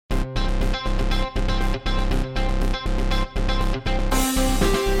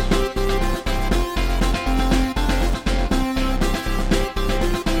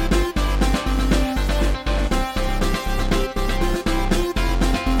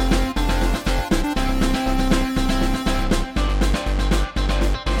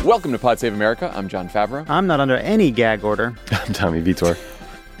Welcome to Pod Save America. I'm John Favreau. I'm not under any gag order. I'm Tommy Vitor.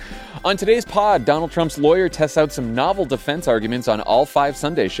 On today's pod, Donald Trump's lawyer tests out some novel defense arguments on all 5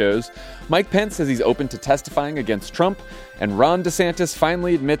 Sunday shows. Mike Pence says he's open to testifying against Trump. And Ron DeSantis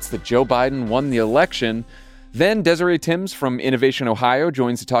finally admits that Joe Biden won the election. Then Desiree Timms from Innovation, Ohio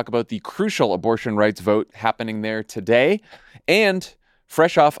joins to talk about the crucial abortion rights vote happening there today. And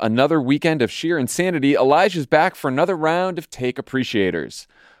fresh off another weekend of sheer insanity, Elijah's back for another round of Take Appreciators.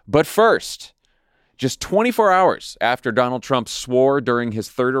 But first, just 24 hours after Donald Trump swore during his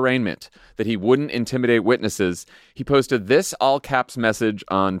third arraignment that he wouldn't intimidate witnesses, he posted this all-caps message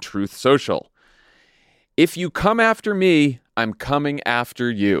on Truth Social. "If you come after me, I'm coming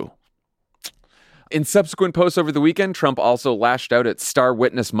after you." In subsequent posts over the weekend, Trump also lashed out at star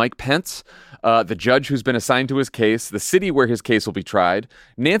witness Mike Pence, the judge who's been assigned to his case, the city where his case will be tried,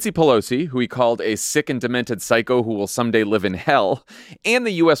 Nancy Pelosi, who he called a sick and demented psycho who will someday live in hell, and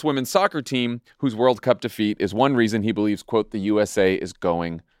the U.S. women's soccer team, whose World Cup defeat is one reason he believes, quote, the USA is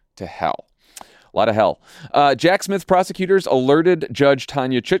going to hell. A lot of hell. Jack Smith prosecutors alerted Judge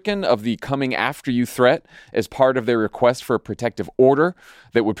Tanya Chutkan of the coming after you threat as part of their request for a protective order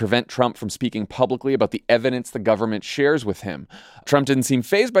that would prevent Trump from speaking publicly about the evidence the government shares with him. Trump didn't seem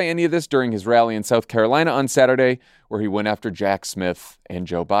fazed by any of this during his rally in South Carolina on Saturday, where he went after Jack Smith and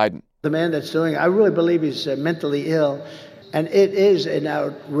Joe Biden. The man that's doing it, I really believe he's mentally ill, and it is an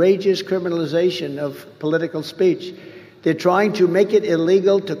outrageous criminalization of political speech. They're trying to make it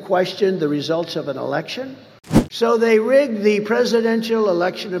illegal to question the results of an election. So they rigged the presidential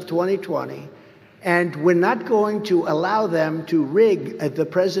election of 2020, and we're not going to allow them to rig the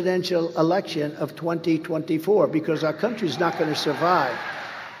presidential election of 2024 because our country's not going to survive.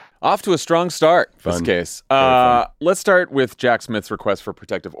 Off to a strong start, this case. Let's start with Jack Smith's request for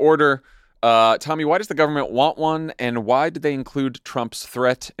protective order. Tommy, why does the government want one, and why did they include Trump's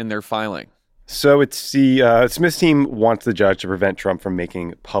threat in their filing? So it's the Smith team wants the judge to prevent Trump from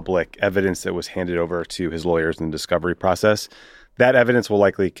making public evidence that was handed over to his lawyers in the discovery process. That evidence will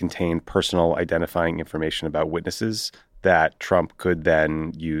likely contain personal identifying information about witnesses that Trump could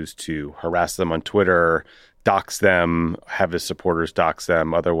then use to harass them on Twitter, dox them, have his supporters dox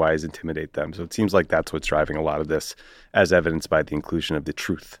them, otherwise intimidate them. So it seems like that's what's driving a lot of this, as evidenced by the inclusion of the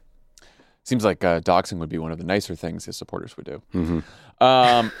truth. Seems like doxing would be one of the nicer things his supporters would do.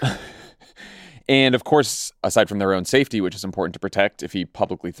 Mm-hmm. And of course, aside from their own safety, which is important to protect, if he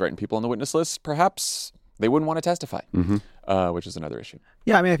publicly threatened people on the witness list, perhaps they wouldn't want to testify, which is another issue.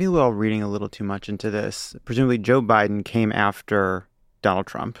 Yeah, I mean, I feel we're all reading a little too much into this. Presumably, Joe Biden came after Donald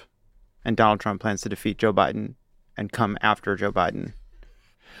Trump, and Donald Trump plans to defeat Joe Biden and come after Joe Biden.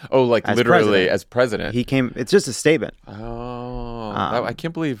 Oh, like as literally president. As president? He came. It's just a statement. Oh, I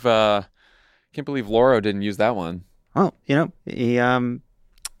can't believe Lauro didn't use that one. Well, you know,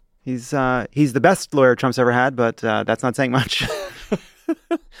 He's the best lawyer Trump's ever had, but that's not saying much.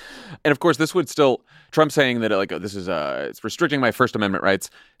 And of course, this would still Trump saying that this is it's restricting my First Amendment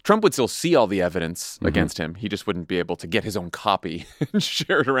rights. Trump would still see all the evidence against him. He just wouldn't be able to get his own copy and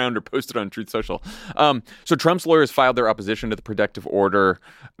share it around or post it on Truth Social. So Trump's lawyers filed their opposition to the protective order.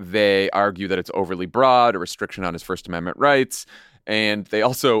 They argue that it's overly broad, a restriction on his First Amendment rights. And they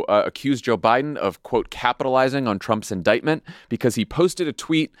also accused Joe Biden of, quote, capitalizing on Trump's indictment because he posted a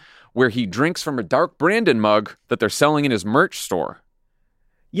tweet where he drinks from a dark Brandon mug that they're selling in his merch store.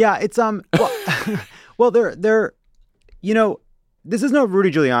 Yeah, it's well, they're you know, this is no Rudy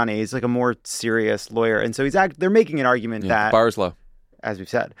Giuliani. He's like a more serious lawyer, and so they're making an argument that the bar is low, as we've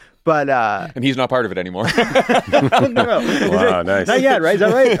said, but and he's not part of it anymore. No. Wow, nice. Not yet, right? Is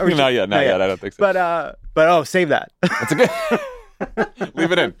that right? Not yet. I don't think so. But save that. That's a good.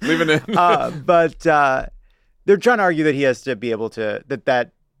 Leave it in. But they're trying to argue that he has to be able to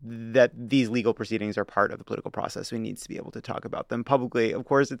that these legal proceedings are part of the political process. So he needs to be able to talk about them publicly. Of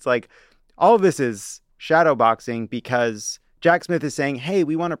course, it's like all of this is shadow boxing because Jack Smith is saying, "Hey,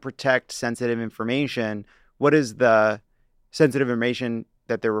 we want to protect sensitive information." What is the sensitive information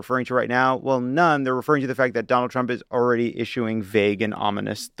that they're referring to right now? Well, none. They're referring to the fact that Donald Trump is already issuing vague and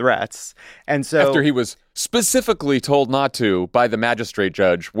ominous threats. And so after he was specifically told not to by the magistrate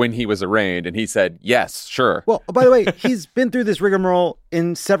judge when he was arraigned, and he said, yes, sure. Well, by the way, he's been through this rigmarole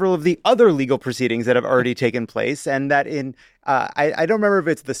in several of the other legal proceedings that have already taken place. And that in, I don't remember if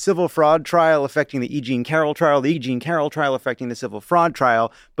it's the civil fraud trial affecting the E. Jean Carroll trial, the E. Jean Carroll trial affecting the civil fraud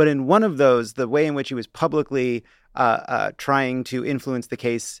trial. But in one of those, the way in which he was publicly trying to influence the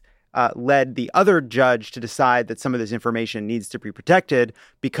case led the other judge to decide that some of this information needs to be protected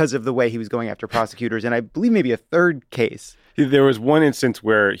because of the way he was going after prosecutors. And I believe maybe a third case. There was one instance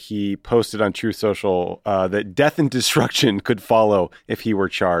where he posted on Truth Social that death and destruction could follow if he were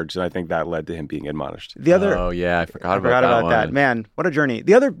charged, and I think that led to him being admonished. I forgot about that. Man, what a journey.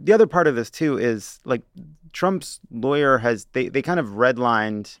 The other part of this too is like Trump's lawyer has they kind of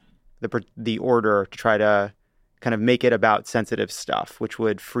redlined the order to try to kind of make it about sensitive stuff, which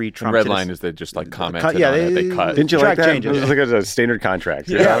would free Trump. Red line is they just like commented yeah, on it. They cut. Didn't you like that? Changes. It was like a standard contract.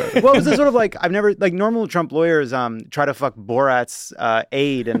 Yeah. Well, it was this sort of like I've never like normal Trump lawyers try to fuck Borat's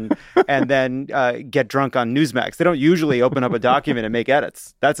aide and then get drunk on Newsmax. They don't usually open up a document and make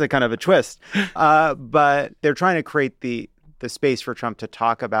edits. That's a kind of a twist. But they're trying to create the space for Trump to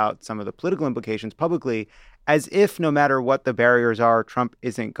talk about some of the political implications publicly, as if no matter what the barriers are, Trump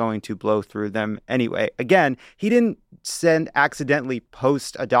isn't going to blow through them anyway. Again, he didn't accidentally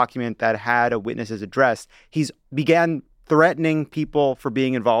post a document that had a witness's address. He's began threatening people for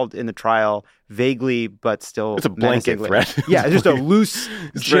being involved in the trial vaguely, but still it's a blanket threat. Yeah, just a loose,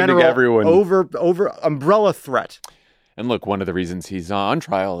 general, everyone. over umbrella threat. And look, one of the reasons he's on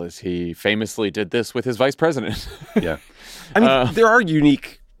trial is he famously did this with his vice president. Yeah. I mean, there are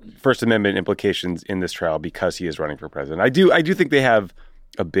unique First Amendment implications in this trial because he is running for president. I do think they have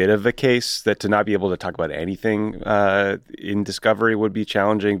a bit of a case that to not be able to talk about anything in discovery would be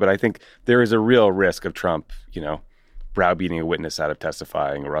challenging. But I think there is a real risk of Trump, browbeating a witness out of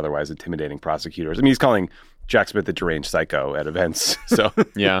testifying or otherwise intimidating prosecutors. I mean, he's calling Jack Smith a deranged psycho at events. So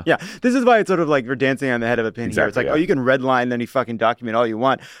yeah. This is why it's sort of like we're dancing on the head of a pin here. It's like, you can redline any fucking document all you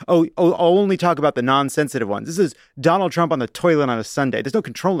want. I'll only talk about the non-sensitive ones. This is Donald Trump on the toilet on a Sunday. There's no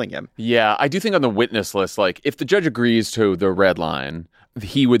controlling him. Yeah, I do think on the witness list, like if the judge agrees to the red line,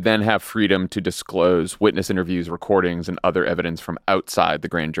 he would then have freedom to disclose witness interviews, recordings, and other evidence from outside the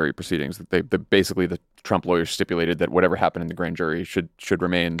grand jury proceedings. Basically, the Trump lawyers stipulated that whatever happened in the grand jury should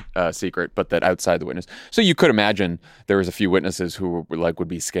remain secret, but that outside the witness. So you could imagine there was a few witnesses who would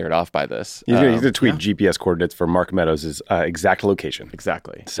be scared off by this. He's going to tweet GPS coordinates for Mark Meadows' exact location.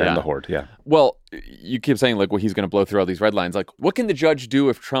 Exactly. Send the horde. Yeah. Well, you keep saying he's going to blow through all these red lines. Like, what can the judge do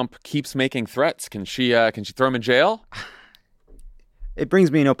if Trump keeps making threats? Can she throw him in jail? It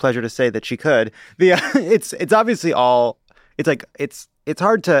brings me no pleasure to say that she could. It's obviously all. It's like it's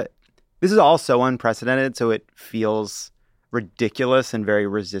hard to. This is all so unprecedented, so it feels ridiculous and very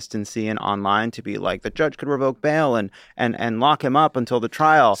resistancy and online to be like the judge could revoke bail and lock him up until the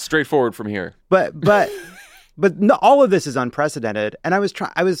trial. Straightforward from here. But no, all of this is unprecedented. And I was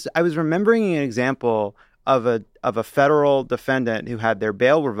remembering an example of a federal defendant who had their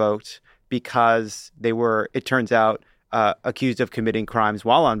bail revoked because they were, it turns out, accused of committing crimes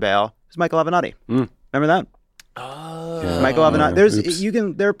while on bail. It was Michael Avenatti. Remember that? Oh, Michael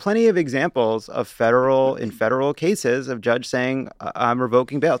Avenatti. There are plenty of examples of federal cases of judge saying I'm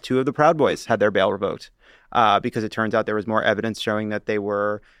revoking bail. Two of the Proud Boys had their bail revoked because it turns out there was more evidence showing that they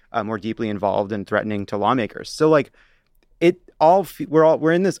were more deeply involved in threatening to lawmakers. So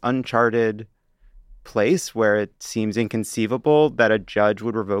we're in this uncharted place where it seems inconceivable that a judge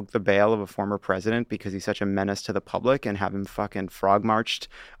would revoke the bail of a former president because he's such a menace to the public and have him fucking frog marched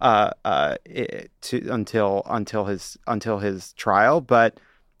until his trial. But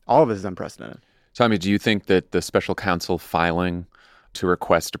all of this is unprecedented. Tommy, do you think that the special counsel filing to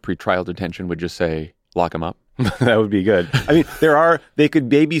request a pretrial detention would just say lock him up? That would be good. I mean, they could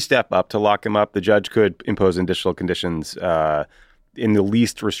baby step up to lock him up. The judge could impose additional conditions in the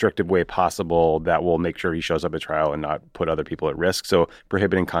least restrictive way possible that will make sure he shows up at trial and not put other people at risk. So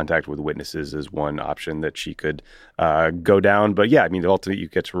prohibiting contact with witnesses is one option that she could go down. But yeah, I mean, ultimately you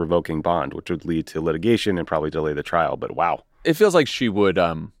get to revoking bond, which would lead to litigation and probably delay the trial. But wow. It feels like she would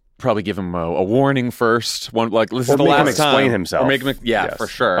probably give him a warning first. This is the last time. Or make him explain himself. Or make him, yes, for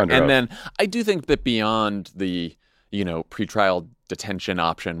sure. And oath. then I do think that beyond the, pretrial detention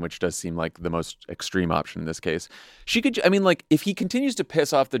option, which does seem like the most extreme option in this case, she could, if he continues to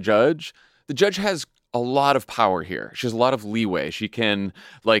piss off the judge has a lot of power here. She has a lot of leeway. She can,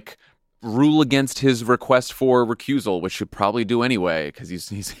 rule against his request for recusal, which should probably do anyway, because he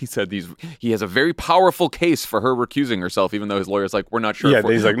said he has a very powerful case for her recusing herself, even though his lawyer's like, we're not sure. Yeah,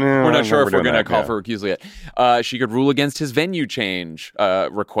 he's like, we're not sure if we're going to call for recusal yet. She could rule against his venue change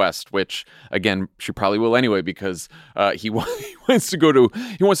request, which again she probably will anyway, because he wants to go to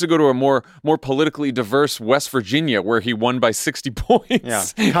a more politically diverse West Virginia where he won by 60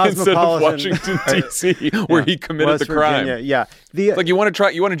 points instead of Washington D.C. where he committed West the crime. Virginia, yeah. You want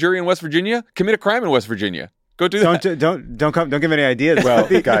a jury in West Virginia? Commit a crime in West Virginia. Go do that. Don't give me any ideas. Well,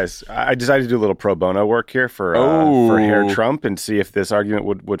 guys, I decided to do a little pro bono work here for Herr Trump and see if this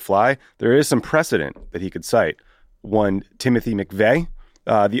argument would fly. There is some precedent that he could cite. One, Timothy McVeigh,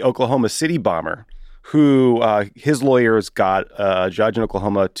 the Oklahoma City bomber, who his lawyers got a judge in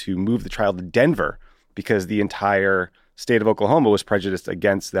Oklahoma to move the trial to Denver because the entire state of Oklahoma was prejudiced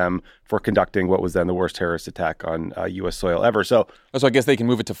against them for conducting what was then the worst terrorist attack on U.S. soil ever. So I guess they can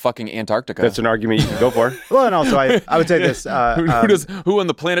move it to fucking Antarctica. That's an argument you can go for. Well, and also I would say this. Who on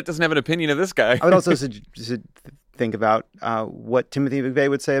the planet doesn't have an opinion of this guy? I would also think about what Timothy McVeigh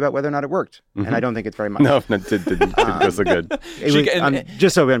would say about whether or not it worked. Mm-hmm. And I don't think it's very much. No, it didn't look good.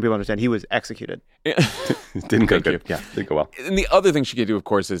 Just so people understand, he was executed. Didn't go good. Yeah, didn't go well. And the other thing she could do, of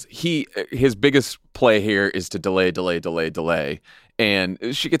course, is his biggest play here is to delay.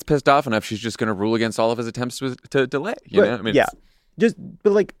 And she gets pissed off enough, she's just going to rule against all of his attempts to delay. You know? I mean,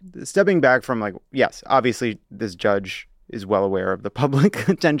 but like stepping back from like, yes, obviously this judge is well aware of the public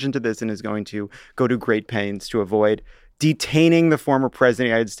attention to this and is going to go to great pains to avoid detaining the former president of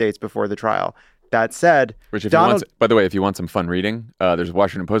the United States before the trial. That said, Rich, by the way, if you want some fun reading, there's a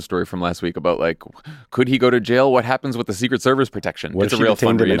Washington Post story from last week about like, could he go to jail? What happens with the Secret Service protection? It's a real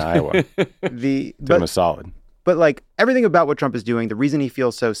fun read. In Iowa. But a solid. But like everything about what Trump is doing, the reason he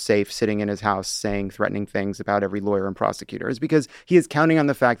feels so safe sitting in his house saying threatening things about every lawyer and prosecutor is because he is counting on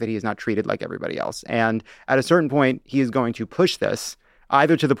the fact that he is not treated like everybody else. And at a certain point, he is going to push this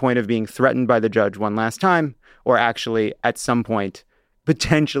either to the point of being threatened by the judge one last time, or actually at some point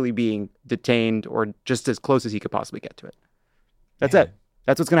potentially being detained or just as close as he could possibly get to it. That's it.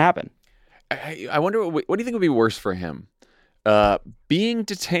 That's what's going to happen. I wonder, what do you think would be worse for him? Being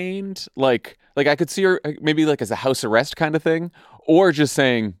detained, like I could see her maybe like as a house arrest kind of thing, or just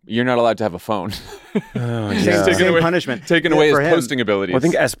saying you're not allowed to have a phone. Same punishment. Taking away his posting abilities. Well, I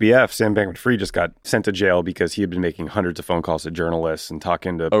think SBF, Sam Bankman-Fried, just got sent to jail because he had been making hundreds of phone calls to journalists and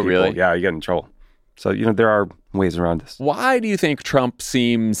talking to people. Oh, really? Yeah, you get in trouble. So, there are ways around this. Why do you think Trump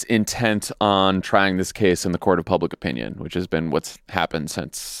seems intent on trying this case in the court of public opinion, which has been what's happened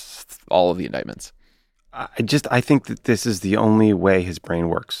since all of the indictments? I think that this is the only way his brain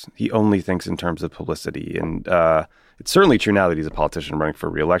works. He only thinks in terms of publicity. And it's certainly true now that he's a politician running for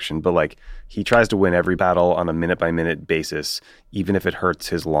re-election, but like he tries to win every battle on a minute-by-minute basis, even if it hurts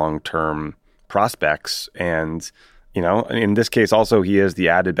his long-term prospects. And, in this case also, he has the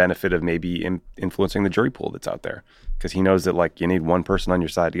added benefit of maybe influencing the jury pool that's out there because he knows that like you need one person on your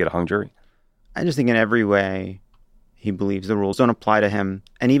side to get a hung jury. I just think in every way he believes the rules don't apply to him.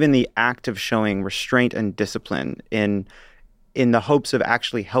 And even the act of showing restraint and discipline in the hopes of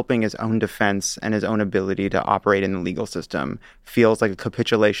actually helping his own defense and his own ability to operate in the legal system feels like a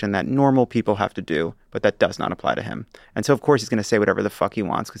capitulation that normal people have to do, but that does not apply to him. And so, of course, he's going to say whatever the fuck he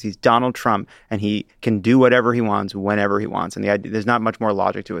wants because he's Donald Trump and he can do whatever he wants whenever he wants. And there's not much more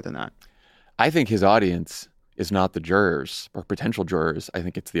logic to it than that. I think his audience is not the jurors or potential jurors. I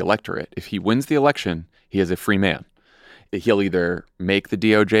think it's the electorate. If he wins the election, he is a free man. He'll either make the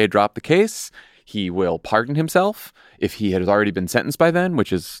DOJ drop the case, he will pardon himself if he has already been sentenced by then,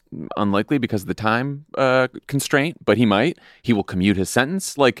 which is unlikely because of the time constraint, but he might. He will commute his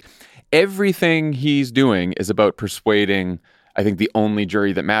sentence. Like everything he's doing is about persuading, I think, the only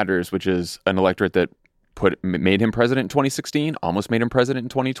jury that matters, which is an electorate that made him president in 2016, almost made him president in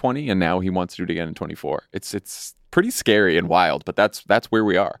 2020, and now he wants to do it again in 2024. It's pretty scary and wild, but that's where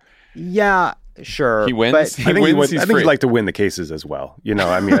we are. Yeah. Sure. He wins. I think he'd like to win the cases as well.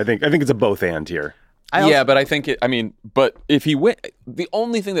 I think it's a both and here. But if he win, the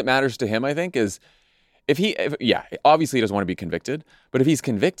only thing that matters to him, I think, is obviously he doesn't want to be convicted, but if he's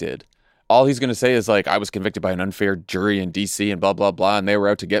convicted, all he's going to say is like, I was convicted by an unfair jury in DC and blah, blah, blah, and they were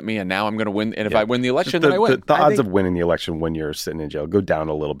out to get me, and now I'm going to win. And if I win the election, then I win. The odds of winning the election when you're sitting in jail go down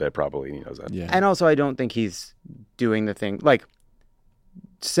a little bit, probably. He knows that. Yeah. And also, I don't think he's doing the thing like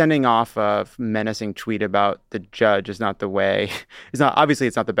sending off a menacing tweet about the judge is not the way. It's not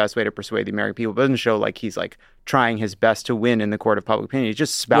the best way to persuade the American people. It doesn't show like he's like trying his best to win in the court of public opinion. He's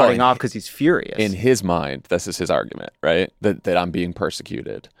just spouting off because he's furious. In his mind, this is his argument, right? That I'm being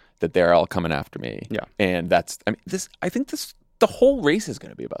persecuted, that they're all coming after me. Yeah. And I think the whole race is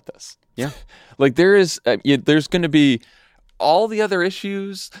going to be about this. Yeah. Like there's going to be all the other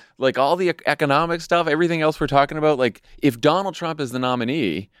issues, like all the economic stuff, everything else we're talking about. Like if Donald Trump is the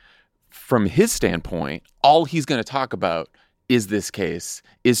nominee, from his standpoint, all he's going to talk about is this case,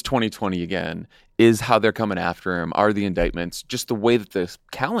 is 2020 again, is how they're coming after him, are the indictments, just the way that this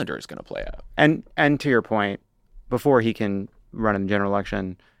calendar is going to play out. And to your point, before he can run in the general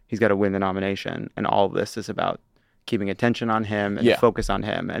election, he's got to win the nomination. And all of this is about keeping attention on him and focus on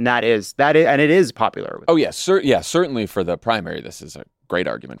him. And that is, and it is popular. Oh, yeah. Certainly for the primary, this is a great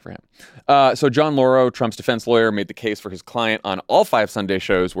argument for him. So John Lauro, Trump's defense lawyer, made the case for his client on all 5 Sunday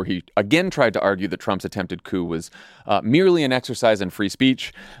shows, where he again tried to argue that Trump's attempted coup was merely an exercise in free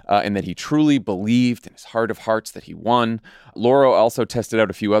speech, and that he truly believed in his heart of hearts that he won. Lauro also tested out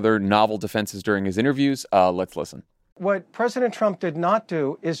a few other novel defenses during his interviews. Let's listen. What President Trump did not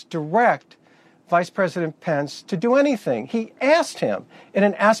do is direct Vice President Pence to do anything. He asked him in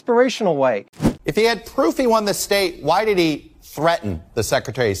an aspirational way. If he had proof he won the state, why did he threaten the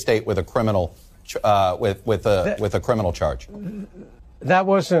Secretary of State with a criminal with a criminal charge? That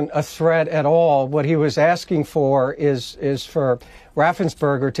wasn't a threat at all. What he was asking for is for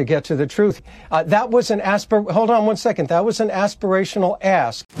Raffensperger to get to the truth. That was hold on one second. That was an aspirational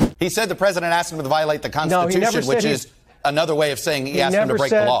ask. He said the president asked him to violate the Constitution, which is another way of saying he asked him to break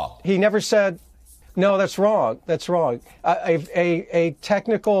the law. He never said. No, that's wrong. That's wrong. A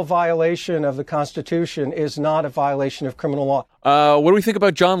technical violation of the Constitution is not a violation of criminal law. What do we think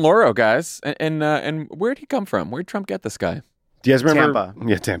about John Lauro, guys? And where'd he come from? Where'd Trump get this guy? Do you guys remember? Tampa.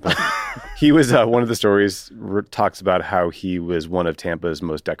 Yeah, Tampa. He was one of the stories talks about how he was one of Tampa's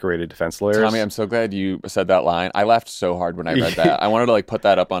most decorated defense lawyers. Tommy, I'm so glad you said that line. I laughed so hard when I read that. I wanted to put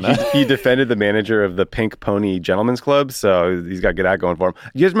that up on He defended the manager of the Pink Pony Gentlemen's Club, so he's got good ad going for him.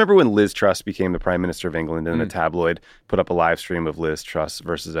 You guys remember when Liz Truss became the Prime Minister of England and the tabloid put up a live stream of Liz Truss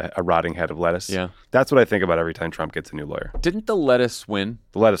versus a rotting head of lettuce? Yeah. That's what I think about every time Trump gets a new lawyer. Didn't the lettuce win?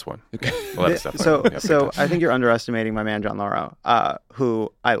 The lettuce won. Okay. The lettuce definitely won. So I think you're underestimating my man John Lauro,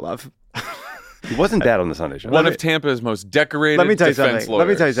 who I love. He wasn't bad on the Sunday show. One of Tampa's most decorated defense lawyers. Let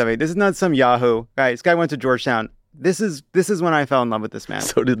me tell you something. This is not some Yahoo. Guys, this guy went to Georgetown. This is when I fell in love with this man.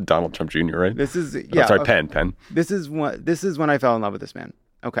 So did Donald Trump Jr., right? This is Penn. This is when I fell in love with this man.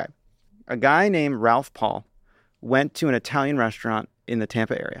 Okay. A guy named Ralph Paul went to an Italian restaurant in the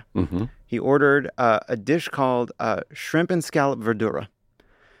Tampa area. Mm-hmm. He ordered a dish called shrimp and scallop verdura.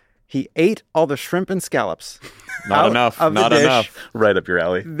 He ate all the shrimp and scallops. Not enough. Right up your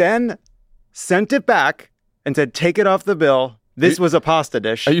alley. Then sent it back and said, take it off the bill. This was a pasta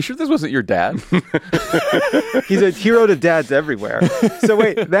dish. Are you sure this wasn't your dad? He's a hero to dads everywhere. So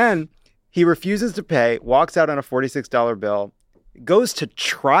wait, then he refuses to pay, walks out on a $46 bill, goes to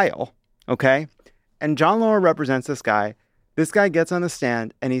trial, okay? And John Lauro represents this guy. This guy gets on the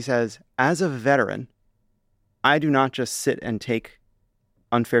stand and he says, as a veteran, I do not just sit and take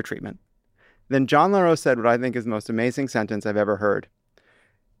unfair treatment. Then John Lauro said what I think is the most amazing sentence I've ever heard.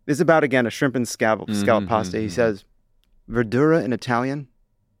 This is about, again, a shrimp and scallop pasta. He says, verdura in Italian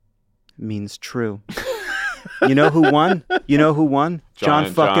means true. You know who won?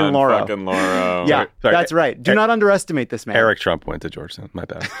 John fucking Lauro. Yeah, Sorry. that's right. Do not underestimate this man. Eric Trump went to Georgetown. My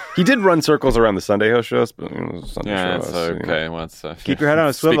bad. He did run circles around the Sunday host shows, but It's okay. Well, keep your head on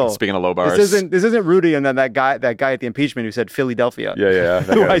a swivel. Speaking of low bars, this isn't Rudy and then that guy at the impeachment who said Philadelphia. Yeah.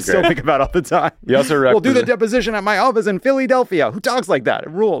 Who I still think about all the time. He also we'll do the deposition at my office in Philadelphia. Who talks like that? It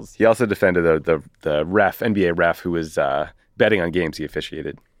rules. He also defended the NBA ref who was betting on games he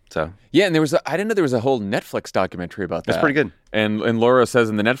officiated. So yeah, and I didn't know there was a whole Netflix documentary about that. That's pretty good. And Laura says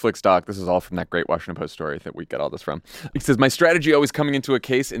in the Netflix doc, this is all from that great Washington Post story that we get all this from. He says, my strategy always coming into a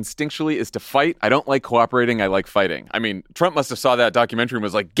case instinctually is to fight. I don't like cooperating. I like fighting. I mean, Trump must have saw that documentary and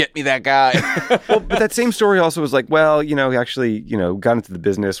was like, get me that guy. Well, but that same story also was like, well, he actually, got into the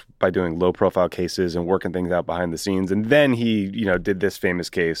business by doing low profile cases and working things out behind the scenes. And then he, did this famous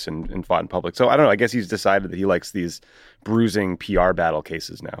case and fought in public. So I don't know. I guess he's decided that he likes these bruising PR battle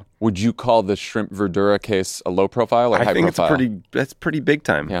cases now. Would you call the shrimp verdura case a low profile or high profile? I think that's pretty big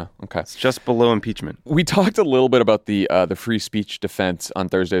time. Yeah, okay. It's just below impeachment. We talked a little bit about the free speech defense on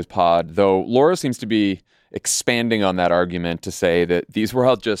Thursday's pod, though Laura seems to be expanding on that argument to say that these were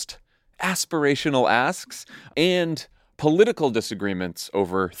all just aspirational asks and political disagreements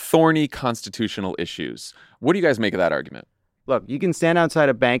over thorny constitutional issues. What do you guys make of that argument? Look, you can stand outside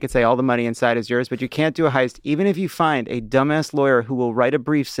a bank and say all the money inside is yours, but you can't do a heist even if you find a dumbass lawyer who will write a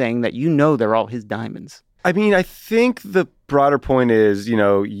brief saying that they're all his diamonds. I mean, I think the broader point is,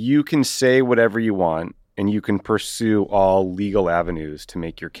 you can say whatever you want and you can pursue all legal avenues to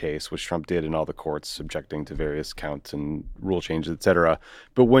make your case, which Trump did in all the courts, subjecting to various counts and rule changes, et cetera.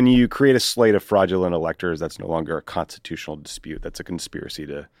 But when you create a slate of fraudulent electors, that's no longer a constitutional dispute. That's a conspiracy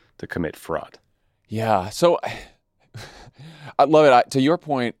to commit fraud. Yeah. So I love it. To your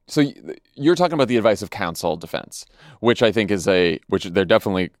point, so you're talking about the advice of counsel defense, which I think is which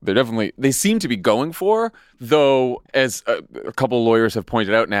they seem to be going for, though, as a couple of lawyers have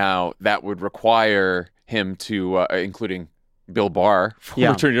pointed out now, that would require him to, including Bill Barr, former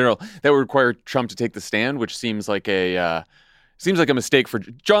Yeah. Attorney General, that would require Trump to take the stand, which seems like a mistake for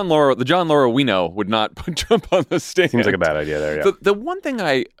John Lauro. The John Lauro we know would not put Trump on the stand. Seems like a bad idea there. Yeah. The one thing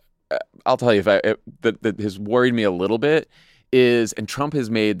I'll tell you that has worried me a little bit is, and Trump has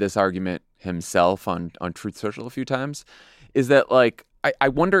made this argument himself on Truth Social a few times, is that like I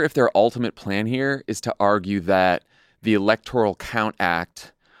wonder if their ultimate plan here is to argue that the Electoral Count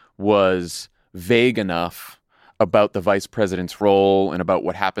Act was vague enough about the vice president's role and about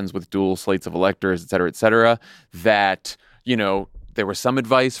what happens with dual slates of electors, et cetera, that, you know, there was some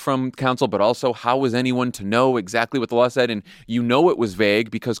advice from counsel, but also how was anyone to know exactly what the law said? And you know it was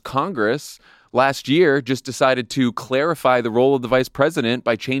vague because Congress last year just decided to clarify the role of the vice president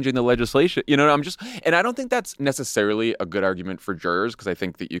by changing the legislation. You know, and I don't think that's necessarily a good argument for jurors, because I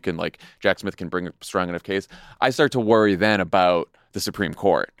think that you can, like, Jack Smith can bring a strong enough case. I start to worry then about the Supreme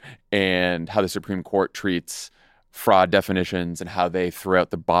Court and how the Supreme Court treats fraud definitions and how they threw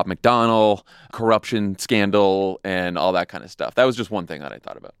out the Bob McDonnell corruption scandal and all that kind of stuff. That was just one thing that I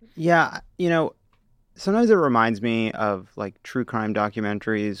thought about. Yeah, you know, sometimes it reminds me of like true crime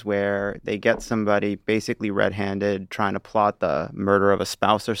documentaries where they get somebody basically red-handed trying to plot the murder of a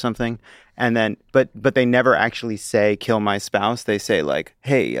spouse or something, and then but they never actually say kill my spouse. They say like,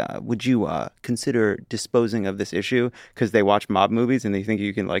 hey, would you consider disposing of this issue? Because they watch mob movies and they think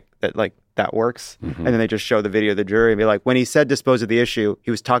you can that works. Mm-hmm. And then they just show the video to the jury and be like, when he said dispose of the issue,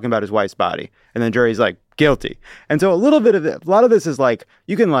 he was talking about his wife's body, and then the jury's like guilty. And so a lot of this is like,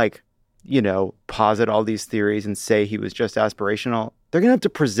 you can like, you know, posit all these theories and say he was just aspirational. They're going to have to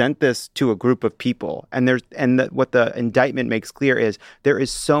present this to a group of people. And what the indictment makes clear is there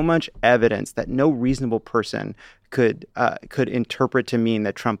is so much evidence that no reasonable person could interpret to mean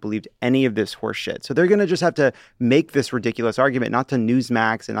that Trump believed any of this horse shit. So they're going to just have to make this ridiculous argument, not to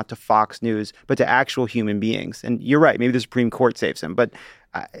Newsmax and not to Fox News, but to actual human beings. And you're right, maybe the Supreme Court saves him, but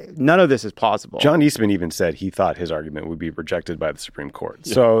none of this is plausible. John Eastman even said he thought his argument would be rejected by the Supreme Court.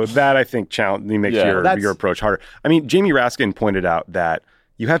 Yeah. So that, I think, makes your approach harder. I mean, Jamie Raskin pointed out that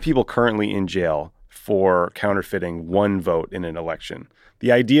you have people currently in jail for counterfeiting one vote in an election.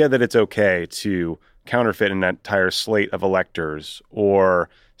 The idea that it's okay to counterfeit an entire slate of electors or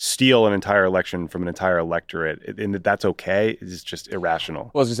steal an entire election from an entire electorate, and that's okay, is just irrational.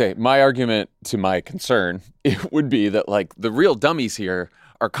 Well, I was going to say, my argument to my concern, it would be that, like, the real dummies here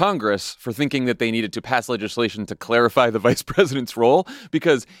are Congress for thinking that they needed to pass legislation to clarify the vice president's role.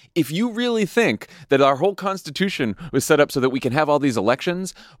 Because if you really think that our whole Constitution was set up so that we can have all these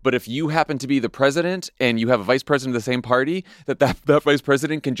elections, but if you happen to be the president and you have a vice president of the same party, that vice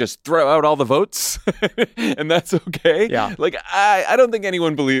president can just throw out all the votes and that's okay. Yeah. Like, I don't think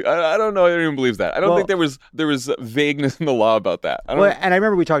anyone I don't know if anyone believes that. I don't think there was vagueness in the law about that. And I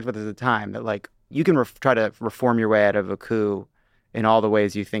remember we talked about this at the time, that like you can try to reform your way out of a coup in all the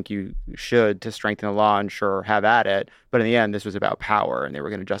ways you think you should to strengthen the law, and sure, have at it. But in the end, this was about power, and they were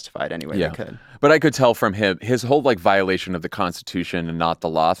going to justify it any way they could. But I could tell from his whole like violation of the Constitution and not the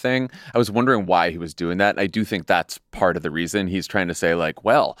law thing, I was wondering why he was doing that. And I do think that's part of the reason. He's trying to say like,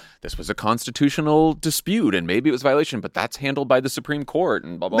 well, this was a constitutional dispute and maybe it was a violation, but that's handled by the Supreme Court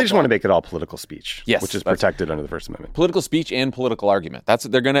and blah, blah, blah. They just want to make it all political speech, yes, which is protected under the First Amendment. Political speech and political argument.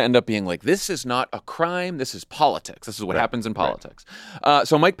 They're going to end up being like, this is not a crime. This is politics. This is what happens in politics. Right.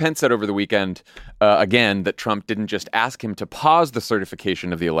 So Mike Pence said over the weekend, again, that Trump didn't just ask him to pause the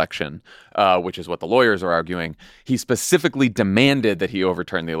certification of the election, which is what the lawyers are arguing. He specifically demanded that he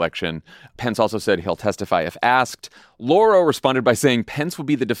overturn the election. Pence also said he'll testify if asked. Lauro responded by saying Pence will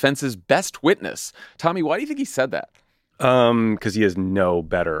be the defense's best witness. Tommy, why do you think he said that? Because he has no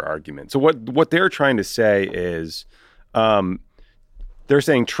better argument. So what they're trying to say is they're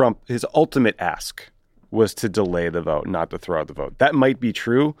saying Trump, his ultimate ask was to delay the vote, not to throw out the vote. That might be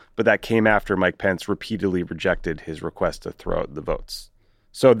true, but that came after Mike Pence repeatedly rejected his request to throw out the votes.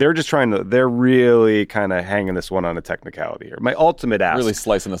 So they're really kind of hanging this one on a technicality here. My ultimate ask really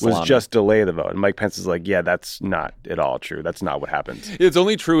slicing the salami was just delay the vote. And Mike Pence is like, yeah, that's not at all true. That's not what happened. It's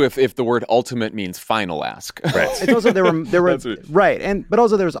only true if the word ultimate means final ask. Right. It's also there were right. But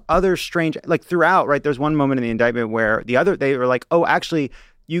also there's other strange, like throughout, right, there's one moment in the indictment where they were like, oh, actually,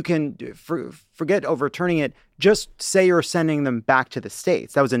 you can forget overturning it. Just say you're sending them back to the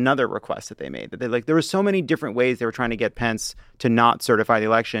states. That was another request that they made. That there were so many different ways they were trying to get Pence to not certify the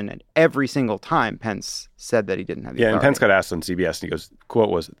election, and every single time Pence said that he didn't have the authority. And Pence got asked on CBS, and he goes, quote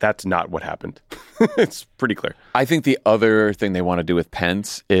was, "That's not what happened." It's pretty clear. I think the other thing they want to do with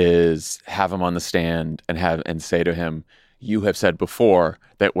Pence is have him on the stand and say to him, you have said before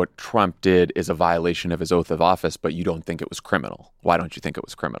that what Trump did is a violation of his oath of office, but you don't think it was criminal. Why don't you think it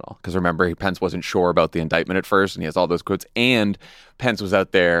was criminal? Because remember, Pence wasn't sure about the indictment at first, and he has all those quotes. And Pence was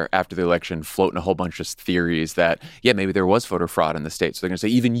out there after the election floating a whole bunch of theories that, yeah, maybe there was voter fraud in the states. So they're going to say,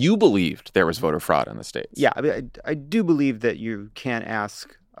 even you believed there was voter fraud in the states. Yeah, I mean, I do believe that you can't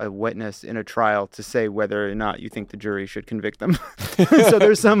ask a witness in a trial to say whether or not you think the jury should convict them. So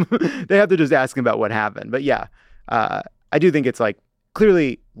they have to just ask him about what happened. But yeah, I do think it's like,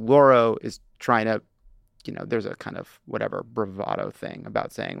 clearly Lauro is trying to, there's a kind of whatever bravado thing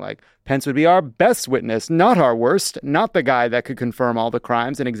about saying like Pence would be our best witness, not our worst, not the guy that could confirm all the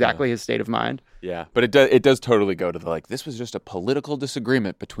crimes and exactly his state of mind. Yeah, but it does totally go to the like, this was just a political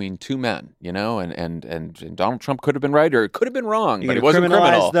disagreement between two men, and Donald Trump could have been right or it could have been wrong, but it wasn't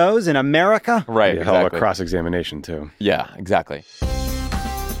criminal. Those in America? Right, Hell of a cross-examination too. Yeah, exactly.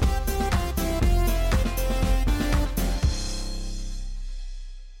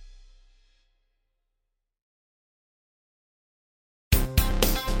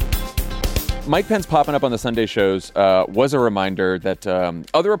 Mike Pence popping up on the Sunday shows was a reminder that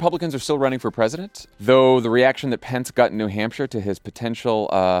other Republicans are still running for president, though the reaction that Pence got in New Hampshire to his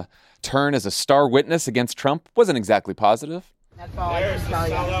potential turn as a star witness against Trump wasn't exactly positive. That's all I can tell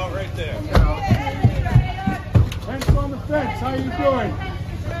you. Sellout right there. Pence on the fence, how you doing?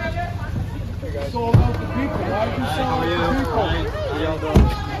 Sold out the people. Why'd you sell out the people?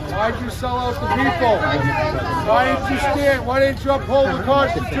 Why'd you sell out the people? Why didn't you stand? Why didn't you uphold the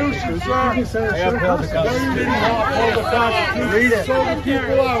Constitution, sir? I upheld the Constitution. No, you didn't uphold the Constitution. Read it. Sold the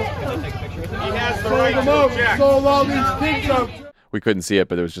people out. He has the right to object. Sold all these things out. We couldn't see it,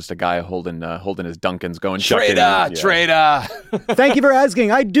 but there was just a guy holding his Dunkins going, traitor, traitor. Thank you for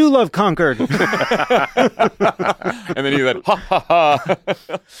asking. I do love Concord. And then he went, ha, ha, ha.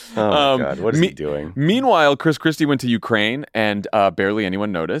 Oh, my God. What is he doing? Meanwhile, Chris Christie went to Ukraine, and barely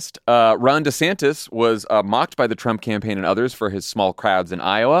anyone noticed. Ron DeSantis was mocked by the Trump campaign and others for his small crowds in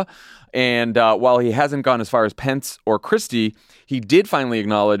Iowa. And while he hasn't gone as far as Pence or Christie, he did finally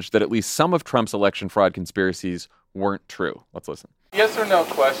acknowledge that at least some of Trump's election fraud conspiracies weren't true. Let's listen. Yes or no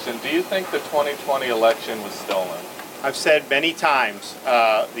question. Do you think the 2020 election was stolen? I've said many times,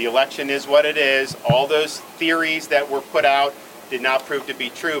 the election is what it is. All those theories that were put out did not prove to be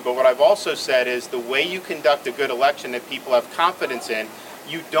true. But what I've also said is the way you conduct a good election that people have confidence in,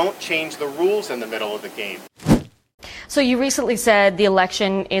 you don't change the rules in the middle of the game. So you recently said the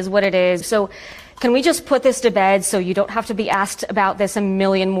election is what it is. So can we just put this to bed so you don't have to be asked about this a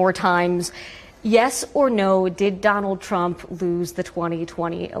million more times? Yes or no, did Donald Trump lose the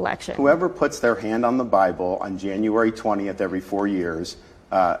 2020 election? Whoever puts their hand on the Bible on January 20th every 4 years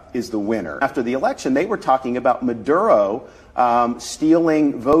is the winner. After the election, they were talking about Maduro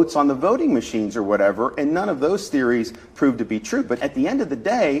stealing votes on the voting machines or whatever, and none of those theories proved to be true. But at the end of the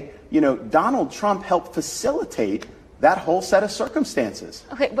day, Donald Trump helped facilitate that whole set of circumstances.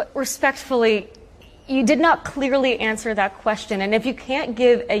 Okay, but respectfully, you did not clearly answer that question. And if you can't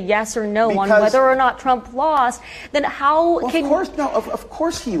give a yes or no on whether or not Trump lost, then how can... Of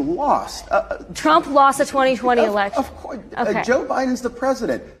course he lost. Trump lost the 2020 election. Of course. Okay. Joe Biden's the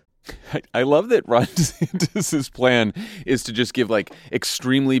president. I love that Ron DeSantis' plan is to just give like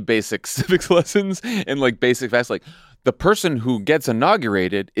extremely basic civics lessons and like basic facts. Like the person who gets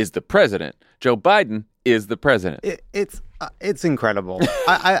inaugurated is the president. Joe Biden is the president. It's incredible.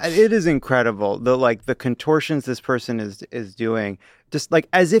 It is incredible. The contortions this person is doing, just like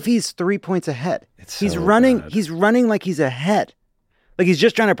as if he's 3 points ahead. He's running like he's ahead. Like he's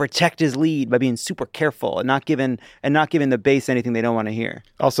just trying to protect his lead by being super careful and not giving the base anything they don't want to hear.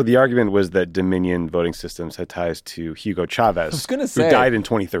 Also, the argument was that Dominion voting systems had ties to Hugo Chavez, I was gonna say, who died in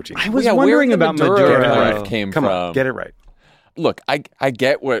 2013. I was wondering about Maduro. Came Come from. on, get it right. Look, I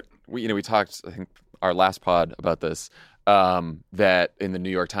get what we talked, I think, our last pod about this. That in the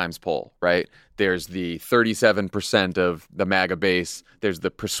New York Times poll, right? There's the 37% of the MAGA base. There's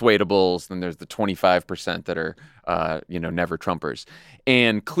the persuadables. Then there's the 25% that are, never Trumpers.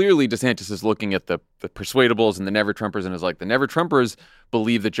 And clearly DeSantis is looking at the persuadables and the never Trumpers and is like, the never Trumpers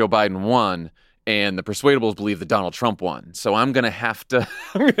believe that Joe Biden won and the persuadables believe that Donald Trump won. So I'm going to have to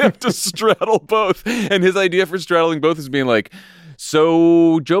straddle both. And his idea for straddling both is being like,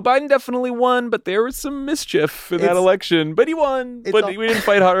 so Joe Biden definitely won, but there was some mischief in that election. But he won. But we didn't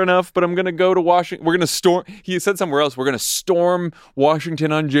fight hard enough. But I'm going to go to Washington. We're going to storm. He said somewhere else, we're going to storm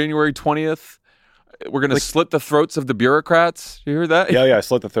Washington on January 20th. We're going to slit the throats of the bureaucrats. You hear that? Yeah,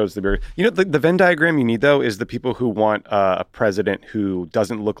 slit the throats of the bureaucrats. You know, the Venn diagram you need, though, is the people who want a president who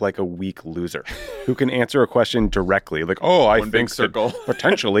doesn't look like a weak loser, who can answer a question directly. Like, I One think big circle.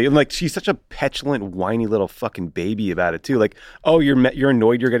 potentially. And, like, she's such a petulant, whiny little fucking baby about it, too. Like, you're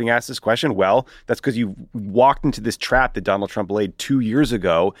annoyed you're getting asked this question? Well, that's because you walked into this trap that Donald Trump laid 2 years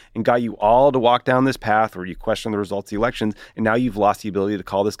ago and got you all to walk down this path where you question the results of the elections, and now you've lost the ability to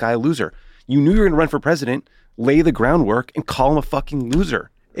call this guy a loser. You knew you were going to run for president, lay the groundwork, and call him a fucking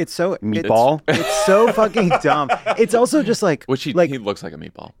loser. It's so meatball. It's so fucking dumb. It's also just like he looks like a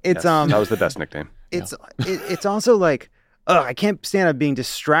meatball. It's that was the best nickname. It's also like, I can't stand up being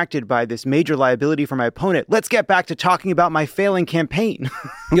distracted by this major liability for my opponent. Let's get back to talking about my failing campaign.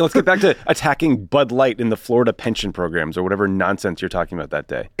 Let's get back to attacking Bud Light in the Florida pension programs or whatever nonsense you're talking about that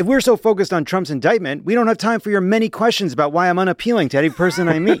day. If we're so focused on Trump's indictment, we don't have time for your many questions about why I'm unappealing to any person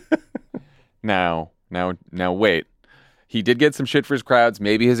I meet. Now, wait. He did get some shit for his crowds.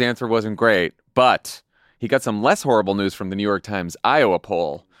 Maybe his answer wasn't great, but he got some less horrible news from the New York Times Iowa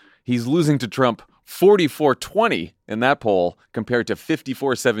poll. He's losing to Trump 44-20 in that poll compared to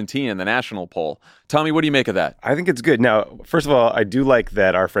 54-17 in the national poll. Tommy, what do you make of that? I think it's good. Now, first of all, I do like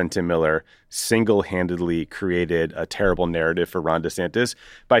that our friend Tim Miller single-handedly created a terrible narrative for Ron DeSantis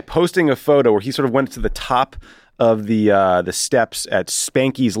by posting a photo where he sort of went to the top of the steps at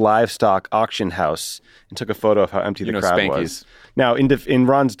Spanky's livestock auction house and took a photo of how empty the crowd was. Now, in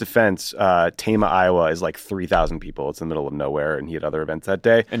Ron's defense, Tama, Iowa is like 3,000 people. It's in the middle of nowhere, and he had other events that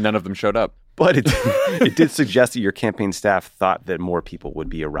day. And none of them showed up. But it did suggest that your campaign staff thought that more people would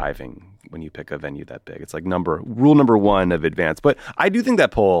be arriving when you pick a venue that big. It's like rule number one of advance. But I do think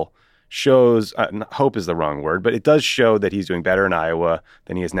that poll shows, hope is the wrong word, but it does show that he's doing better in Iowa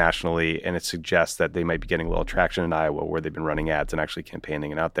than he is nationally, and it suggests that they might be getting a little traction in Iowa where they've been running ads and actually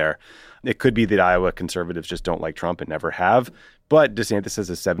campaigning and out there. It could be that Iowa conservatives just don't like Trump and never have, but DeSantis has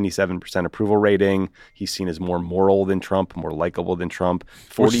a 77% approval rating. He's seen as more moral than Trump, more likable than Trump.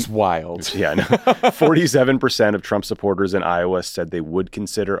 Which is wild. Yeah, no. 47% of Trump supporters in Iowa said they would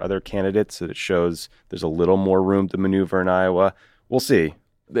consider other candidates, so it shows there's a little more room to maneuver in Iowa. We'll see.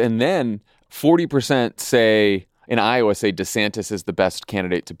 And then 40% in Iowa say DeSantis is the best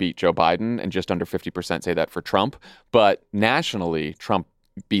candidate to beat Joe Biden, and just under 50% say that for Trump. But nationally, Trump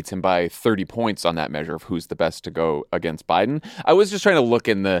beats him by 30 points on that measure of who's the best to go against Biden. I was just trying to look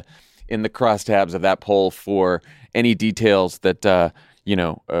in the crosstabs of that poll for any details that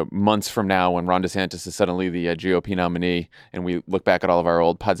months from now when Ron DeSantis is suddenly the GOP nominee and we look back at all of our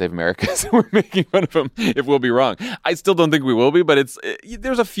old Pod Save Americas and we're making fun of him if we'll be wrong. I still don't think we will be, but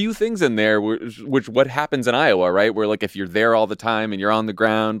there's a few things in there which what happens in Iowa, right? Where like if you're there all the time and you're on the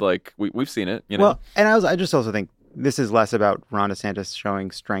ground, like we've seen it, you know? Well, and I just also think this is less about Ron DeSantis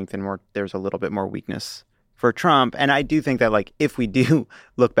showing strength and more there's a little bit more weakness for Trump. And I do think that like if we do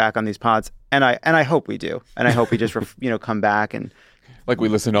look back on these pods, and I hope we do, and I hope we just come back and like we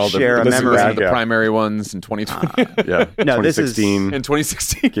listen to all the primary ones in 2020. No, 2016. This is in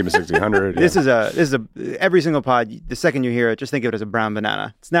 2016. Game of 1600. This is a every single pod. The second you hear it, just think of it as a brown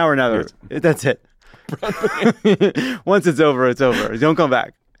banana. It's now or never. That's it. Once it's over, it's over. Don't come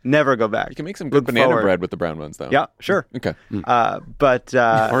back. Never go back. You can make some good banana bread with the brown ones, though. Yeah, sure. Okay. But or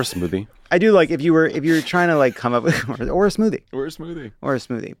a smoothie. I do like if you're trying to like come up with or a smoothie. Or a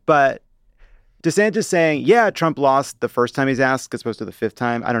smoothie. But DeSantis saying, yeah, Trump lost the first time he's asked as opposed to the fifth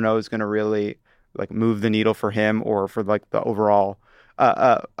time, I don't know is going to really like move the needle for him or for like the overall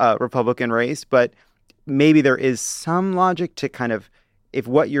Republican race. But maybe there is some logic to kind of, if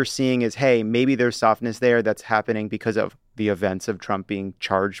what you're seeing is, hey, maybe there's softness there that's happening because of the events of Trump being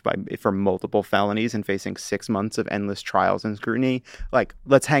charged for multiple felonies and facing 6 months of endless trials and scrutiny. Like,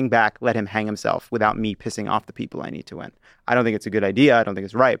 let's hang back, let him hang himself without me pissing off the people I need to win. I don't think it's a good idea. I don't think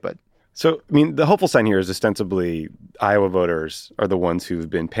it's right, but. So, I mean, the hopeful sign here is ostensibly Iowa voters are the ones who've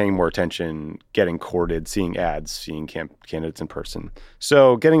been paying more attention, getting courted, seeing ads, seeing candidates in person.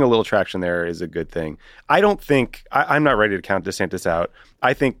 So getting a little traction there is a good thing. I don't think, I'm not ready to count DeSantis out.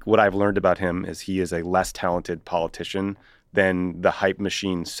 I think what I've learned about him is he is a less talented politician than the hype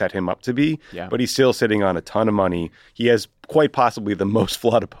machine set him up to be. Yeah. But he's still sitting on a ton of money. He has quite possibly the most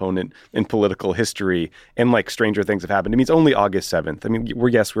flawed opponent in political history. And like stranger things have happened. I mean, it's only August 7th. I mean, we're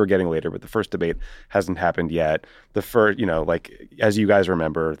getting later, but the first debate hasn't happened yet. The first, as you guys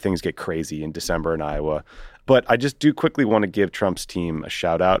remember, things get crazy in December in Iowa. But I just do quickly want to give Trump's team a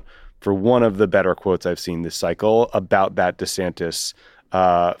shout out for one of the better quotes I've seen this cycle about that DeSantis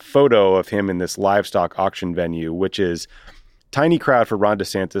photo of him in this livestock auction venue, which is tiny crowd for Ron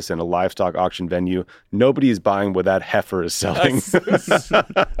DeSantis in a livestock auction venue. Nobody is buying what that heifer is selling.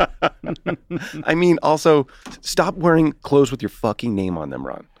 I mean, also, stop wearing clothes with your fucking name on them,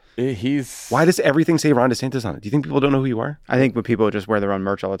 Ron. Why does everything say Ron DeSantis on it? Do you think people don't know who you are? I think when people just wear their own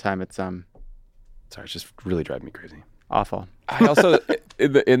merch all the time, it's Sorry, it's just really driving me crazy. Awful. I also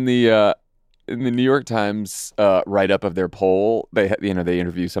in the New York Times write up of their poll, they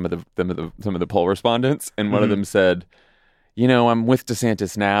interview some of the poll respondents, and one of them said, I'm with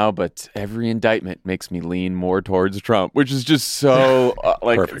DeSantis now, but every indictment makes me lean more towards Trump, which is just so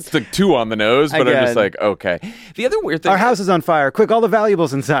it's like too on the nose. But I'm just like, okay. The other weird thing, our house is on fire. Quick, all the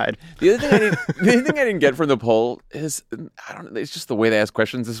valuables inside. The other thing I didn't get from the poll is it's just the way they ask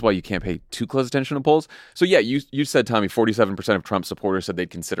questions. This is why you can't pay too close attention to polls. So yeah, you said, Tommy, 47% of Trump supporters said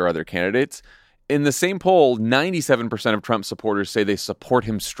they'd consider other candidates. In the same poll, 97% of Trump supporters say they support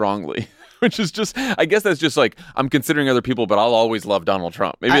him strongly, which is just, I guess that's just like, I'm considering other people, but I'll always love Donald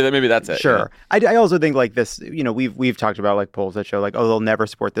Trump. Maybe that's it. Sure. I also think like this, we've talked about like polls that show like, oh, they'll never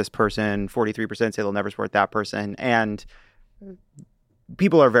support this person. 43% say they'll never support that person. And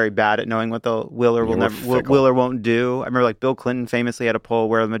people are very bad at knowing what they'll will or won't do. I remember like Bill Clinton famously had a poll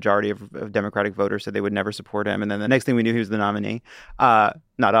where the majority of Democratic voters said they would never support him. And then the next thing we knew, he was the nominee.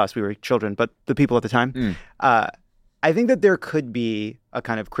 Not us, we were children, but the people at the time. I think that there could be a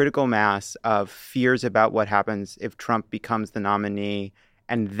kind of critical mass of fears about what happens if Trump becomes the nominee,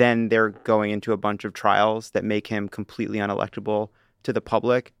 and then they're going into a bunch of trials that make him completely unelectable to the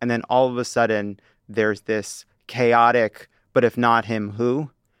public. And then all of a sudden there's this chaotic, but if not him,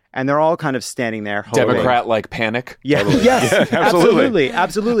 who? And they're all kind of standing there hoping. Democrat-like panic. Yeah. Totally. Yes, absolutely.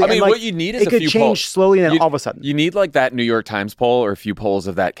 I mean, what you need is a few polls. It could change slowly, and then all of a sudden. You need like that New York Times poll or a few polls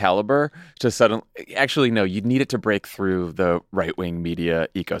of that caliber to suddenly. Actually, no. You need it to break through the right-wing media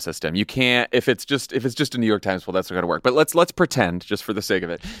ecosystem. You can't if it's just a New York Times poll. That's not going to work. But let's pretend, just for the sake of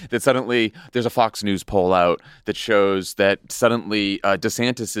it, that suddenly there's a Fox News poll out that shows that suddenly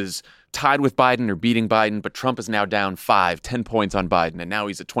DeSantis is tied with Biden or beating Biden, but Trump is now down 10 points on Biden, and now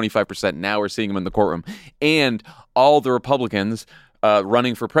he's at 25%. Now we're seeing him in the courtroom. And all the Republicans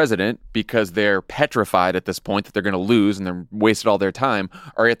running for president, because they're petrified at this point that they're going to lose and they're wasted all their time,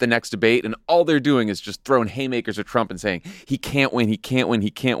 are at the next debate, and all they're doing is just throwing haymakers at Trump and saying, he can't win, he can't win,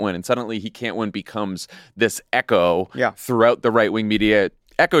 he can't win. And suddenly he can't win becomes this echo throughout the right-wing media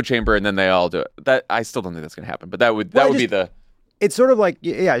echo chamber, and then they all do it. That I still don't think that's going to happen, but that would be the... It's sort of like,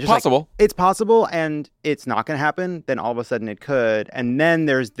 it's just possible. Like, it's possible, and it's not going to happen. Then all of a sudden it could. And then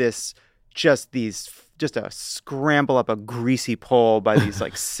there's just a scramble up a greasy poll by these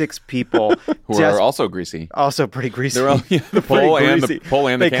like 6 people. Who are also greasy. Also pretty greasy. They're all, the poll and the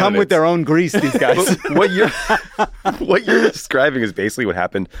They come with their own grease, these guys. What you're describing is basically what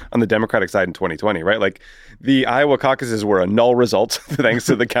happened on the Democratic side in 2020, right? Like the Iowa caucuses were a null result thanks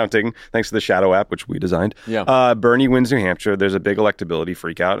to the counting, thanks to the Shadow app, which we designed. Yeah. Bernie wins New Hampshire. There's a big electability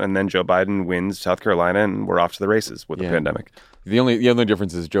freak out. And then Joe Biden wins South Carolina, and we're off to the races with the pandemic. The only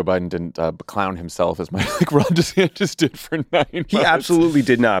difference is Joe Biden didn't clown himself as much like Ron DeSantis did for 9 months. He absolutely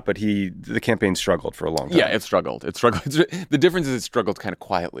did not, but the campaign struggled for a long time. Yeah, it struggled. The difference is it struggled kind of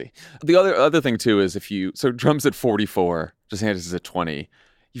quietly. The other thing too is so Trump's at 44, DeSantis is at 20.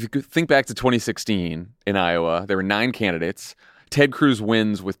 If you think back to 2016 in Iowa, there were 9 candidates. Ted Cruz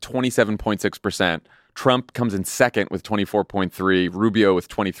wins with 27.6%. Trump comes in second with 24.3%, Rubio with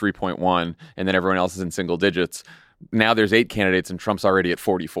 23.1%, and then everyone else is in single digits. Now there's 8 candidates and Trump's already at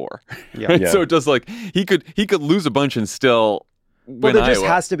 44. Yeah. Right? So it does like he could lose a bunch and still win Iowa. Just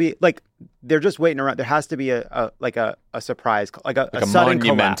has to be like they're just waiting around. There has to be a surprise, like a sudden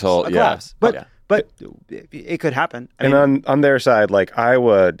monumental collapse. But it could happen. I mean, on their side, like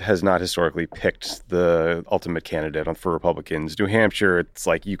Iowa has not historically picked the ultimate candidate for Republicans. New Hampshire, it's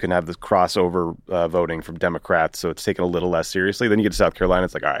like you can have this crossover voting from Democrats, so it's taken a little less seriously. Then you get to South Carolina,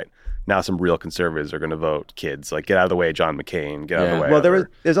 it's like, all right, now some real conservatives are going to vote kids. Like, get out of the way, John McCain. Get out of the way. Well,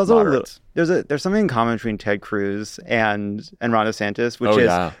 there's also there's something in common between Ted Cruz and Ron DeSantis,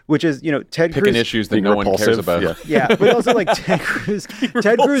 which is Ted picking Cruz issues that no one cares about. Yeah, but also like Ted Cruz.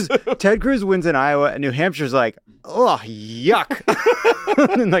 Ted Cruz wins in Iowa, and New Hampshire's like, oh, yuck.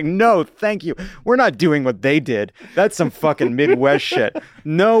 And like, no, thank you. We're not doing what they did. That's some fucking Midwest shit.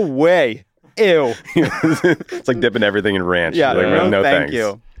 No way. Ew. It's like dipping everything in ranch. Yeah, like, no thank thanks.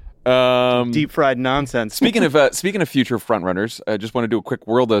 you. Deep fried nonsense. Speaking of future frontrunners, I just want to do a quick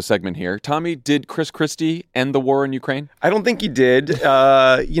Worldo segment here. Tommy, did Chris Christie end the war in Ukraine? I don't think he did.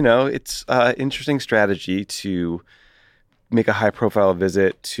 It's interesting strategy to make a high-profile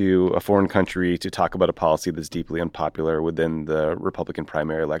visit to a foreign country to talk about a policy that's deeply unpopular within the Republican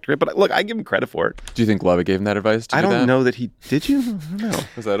primary electorate. But look, I give him credit for it. Do you think Lovett gave him that advice to I do don't that? know that he... Did you? I don't know.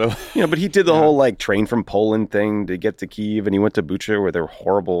 Was that a... But he did the whole, like, train from Poland thing to get to Kyiv, and he went to Bucha where there were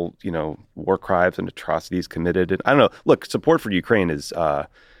horrible, war crimes and atrocities committed. And I don't know. Look, support for Ukraine is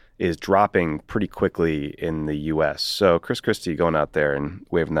dropping pretty quickly in the U.S. So Chris Christie going out there and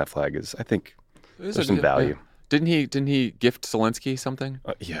waving that flag is, I think, there's some value. Yeah. Didn't he gift Zelensky something?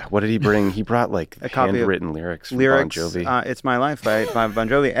 Yeah. What did he bring? He brought like a copy handwritten lyrics from Bon Jovi. It's My Life by Bon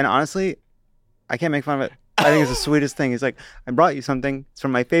Jovi. And honestly, I can't make fun of it. I think it's the sweetest thing. He's like, I brought you something. It's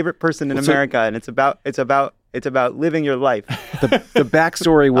from my favorite person in America, and it's about living your life. The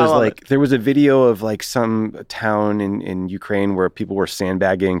backstory was like there was a video of like some town in Ukraine where people were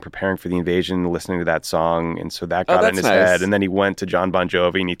sandbagging, preparing for the invasion, listening to that song, and so that got in his head. And then he went to John Bon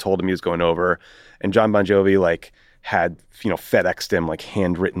Jovi and he told him he was going over, and John Bon Jovi like had FedExed him like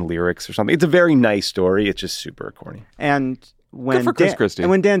handwritten lyrics or something. It's a very nice story. It's just super corny. And when Chris Christie. And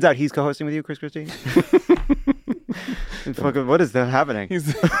when Dan's out, he's co-hosting with you, Chris Christie. What is that happening?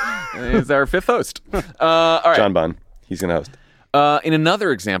 He's our fifth host. All right. John Bon. He's going to host. In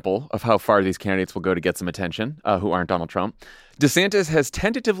another example of how far these candidates will go to get some attention, who aren't Donald Trump, DeSantis has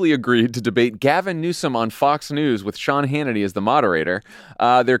tentatively agreed to debate Gavin Newsom on Fox News with Sean Hannity as the moderator.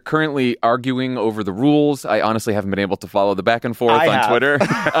 They're currently arguing over the rules. I honestly haven't been able to follow the back and forth on Twitter.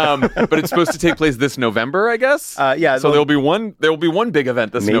 But it's supposed to take place this November, I guess. Yeah. So there will be one big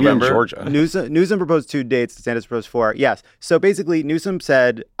event this November. In Georgia. Newsom proposed 2 dates. DeSantis proposed 4. Yes. So basically, Newsom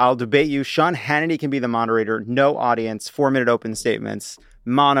said, "I'll debate you. Sean Hannity can be the moderator. No audience. 4-minute open statements.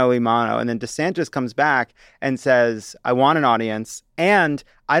 Mano y mano." And then DeSantis comes back and says, "I want an audience, and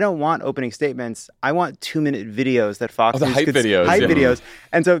I don't want opening statements. I want 2-minute videos that Fox News hype videos. Hype videos."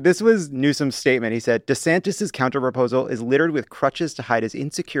 And so this was Newsom's statement. He said, "DeSantis' counterproposal is littered with crutches to hide his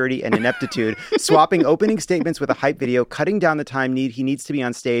insecurity and ineptitude, swapping opening statements with a hype video, cutting down the time he needs to be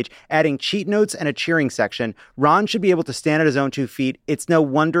on stage, adding cheat notes and a cheering section. Ron should be able to stand on his own 2 feet. It's no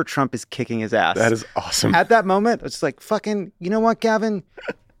wonder Trump is kicking his ass." That is awesome. At that moment, it's like, fucking, you know what, Gavin?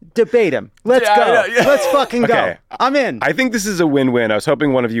 Debate him. Let's go. Yeah. Let's fucking go. I'm in. I think this is a win-win. I was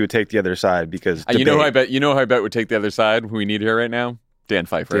hoping one of you would take the other side because you know who I bet would take the other side, who we need here right now? Dan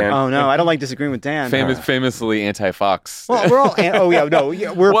Pfeiffer. Oh no, I don't like disagreeing with Dan. Famously anti-Fox. Well, we're all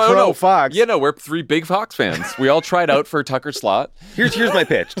we're pro-Fox. Yeah, no, we're 3 big Fox fans. We all tried out for Tucker slot. Here's my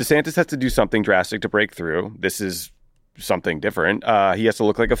pitch. DeSantis has to do something drastic to break through. This is something different. He has to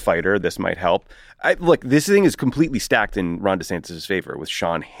look like a fighter. This might help. Look, this thing is completely stacked in Ron DeSantis' favor with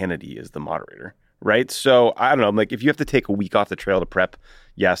Sean Hannity as the moderator, right? So I don't know. Like, if you have to take a week off the trail to prep,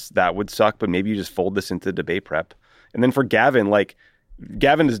 yes, that would suck. But maybe you just fold this into debate prep. And then for Gavin,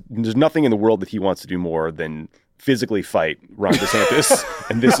 there's nothing in the world that he wants to do more than physically fight Ron DeSantis,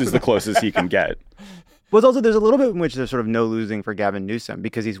 and this is the closest he can get. Well, also, there's a little bit in which there's sort of no losing for Gavin Newsom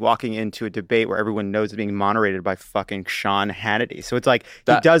because he's walking into a debate where everyone knows it's being moderated by fucking Sean Hannity. So it's like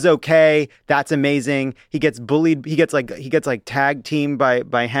he does okay. That's amazing. He gets bullied. He gets tag teamed by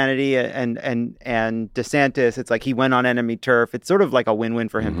Hannity and DeSantis. It's like he went on enemy turf. It's sort of like a win-win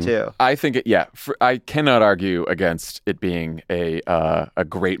for him too. I think I cannot argue against it being a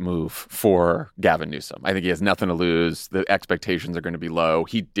great move for Gavin Newsom. I think he has nothing to lose. The expectations are going to be low.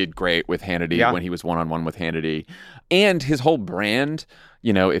 He did great with Hannity when he was one-on-one with Hannity, and his whole brand,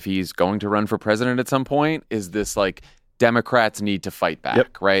 if he's going to run for president at some point, is this like Democrats need to fight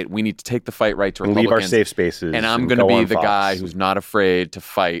back, right? We need to take the fight right to Republicans. Leave our safe spaces. And I'm going to be the guy who's not afraid to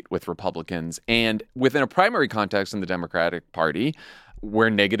fight with Republicans. And within a primary context in the Democratic Party,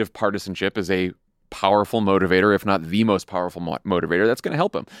 where negative partisanship is a powerful motivator, if not the most powerful motivator, that's going to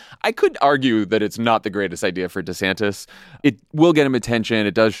help him. I could argue that it's not the greatest idea for DeSantis. It will get him attention.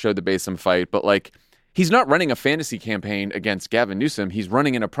 It does show the base some fight, but he's not running a fantasy campaign against Gavin Newsom. He's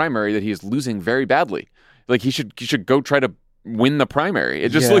running in a primary that he is losing very badly. He should go try to win the primary.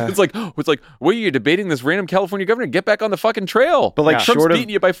 It's like what are you debating this random California governor? Get back on the fucking trail. But Trump's beating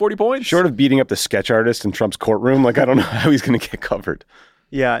you by 40 points. Short of beating up the sketch artist in Trump's courtroom, I don't know how he's going to get covered.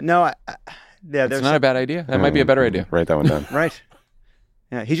 Yeah, no, it's not a bad idea. That might be a better idea. Write that one down. Right.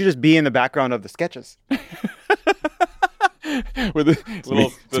 Yeah, he should just be in the background of the sketches. With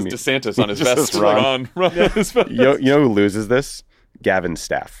DeSantis on his vest. Ron on his vest. You know who loses this? Gavin's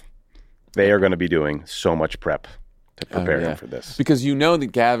staff. They are going to be doing so much prep to prepare him for this. Because that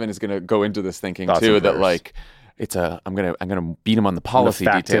Gavin is going to go into this thinking too that I'm gonna beat him on the policy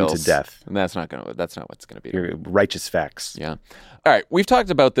details him to death. And that's not what's gonna be. Righteous facts. Yeah. All right. We've talked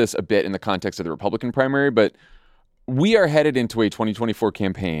about this a bit in the context of the Republican primary, but we are headed into a 2024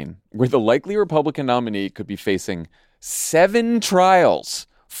 campaign where the likely Republican nominee could be facing 7 trials,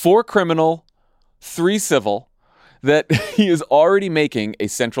 4 criminal, 3 civil, that he is already making a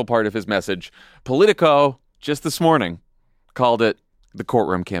central part of his message. Politico, just this morning, called it the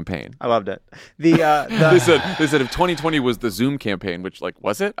courtroom campaign. I loved it. They said if 2020 was the Zoom campaign, which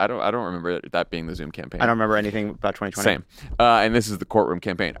was it? I don't remember that being the Zoom campaign. I don't remember anything about 2020. Same. And this is the courtroom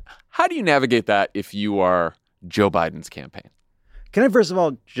campaign. How do you navigate that if you are Joe Biden's campaign? Can I first of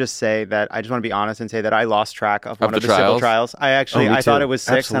all just say that I just want to be honest and say that I lost track of one of the civil trials. I thought it was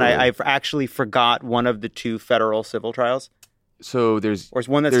 6, Absolutely. and I actually forgot one of the 2 federal civil trials. So there's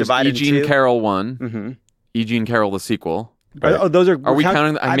one that's divided E. Jean into 2. Carroll 1, Mm-hmm. E. Jean Carroll the sequel. Right. Oh, those are we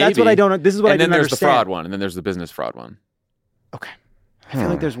counting? Maybe. That's what I don't. This is what I didn't understand. And then there's the fraud one, and then there's the business fraud one. Okay, I feel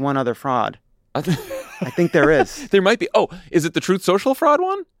like there's one other fraud. I think there is. There might be. Oh, is it the Truth Social fraud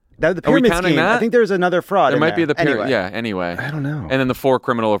one? The pyramid scheme. That? I think there's another fraud. There might be the pyramid. Anyway. Yeah. Anyway, I don't know. And then the 4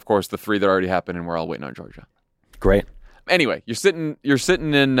 criminal, of course, the 3 that already happened, and we're all waiting on Georgia. Great. Anyway, you're sitting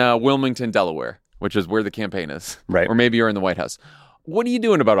in Wilmington, Delaware, which is where the campaign is. Right. Or maybe you're in the White House. What are you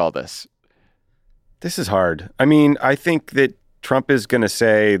doing about all this? This is hard. I mean, I think that Trump is going to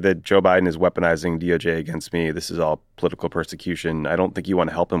say that Joe Biden is weaponizing DOJ against me. This is all political persecution. I don't think you want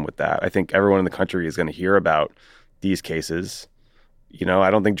to help him with that. I think everyone in the country is going to hear about these cases.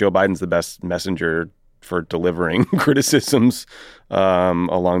 I don't think Joe Biden's the best messenger for delivering criticisms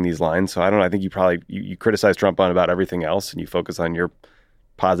along these lines. So I don't know. I think you criticize Trump on about everything else and you focus on your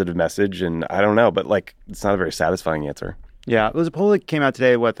positive message. And I don't know, but it's not a very satisfying answer. Yeah, it was a poll that came out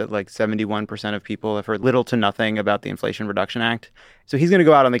today, that 71% of people have heard little to nothing about the Inflation Reduction Act. So he's going to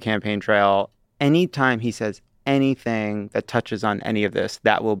go out on the campaign trail. Anytime he says anything that touches on any of this,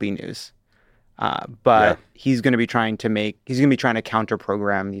 that will be news. But he's going to be trying to counter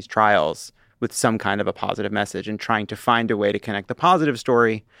program these trials with some kind of a positive message and trying to find a way to connect the positive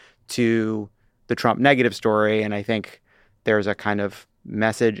story to the Trump negative story. And I think there's a kind of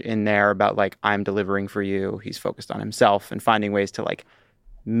message in there about I'm delivering for you. He's focused on himself and finding ways to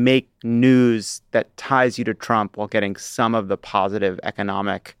make news that ties you to Trump while getting some of the positive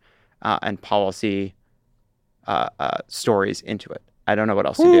economic and policy stories into it. I don't know what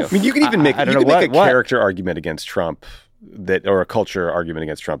else to do. I mean, you can even make a character argument against Trump or a culture argument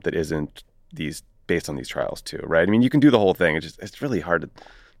against Trump that isn't based on these trials too, right? I mean, you can do the whole thing. It's really hard to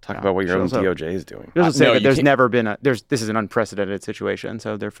talk about what your own DOJ is doing. Just say that there's never been this is an unprecedented situation.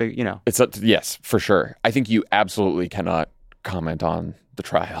 So yes, for sure. I think you absolutely cannot comment on the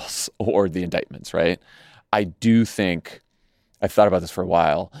trials or the indictments, right? I do think, I've thought about this for a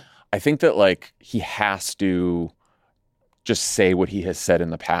while. I think that he has to just say what he has said in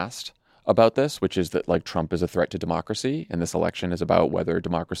the past about this, which is that Trump is a threat to democracy and this election is about whether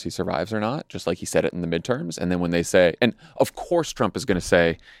democracy survives or not, just like he said it in the midterms. And then when they say, and of course Trump is going to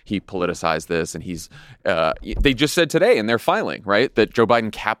say he politicized this and they just said today in their filing, right, that Joe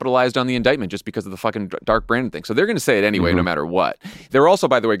Biden capitalized on the indictment just because of the fucking Dark Brandon thing. So they're going to say it anyway, no matter what. They're also,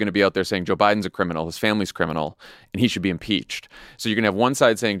 by the way, going to be out there saying Joe Biden's a criminal, his family's criminal, and he should be impeached. So you're going to have one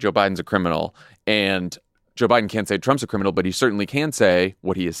side saying Joe Biden's a criminal and Joe Biden can't say Trump's a criminal, but he certainly can say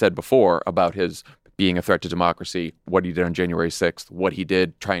what he has said before about his being a threat to democracy, what he did on January 6th, what he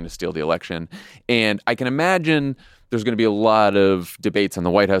did trying to steal the election. And I can imagine there's going to be a lot of debates in the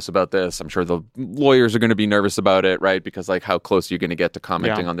White House about this. I'm sure the lawyers are going to be nervous about it, right? Because how close are you going to get to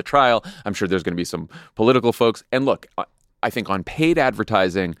commenting on the trial? I'm sure there's going to be some political folks. And look, I think on paid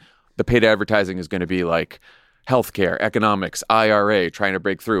advertising, the paid advertising is going to be healthcare, economics, IRA, trying to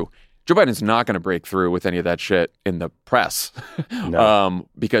break through. Joe Biden's not going to break through with any of that shit in the press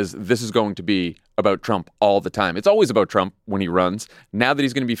because this is going to be about Trump all the time. It's always about Trump when he runs. Now that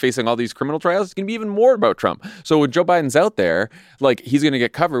he's going to be facing all these criminal trials, it's going to be even more about Trump. So when Joe Biden's out there, he's going to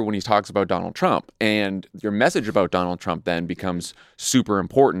get covered when he talks about Donald Trump. And your message about Donald Trump then becomes super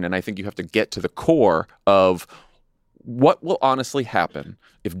important. And I think you have to get to the core of what will honestly happen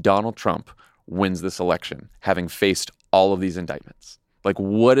if Donald Trump wins this election, having faced all of these indictments.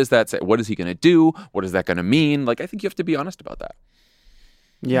 What does that say? What is he going to do? What is that going to mean? I think you have to be honest about that.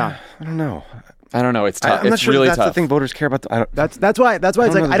 Yeah. I don't know. It's tough. I'm not it's sure really that's tough. the thing voters care about. That's why it's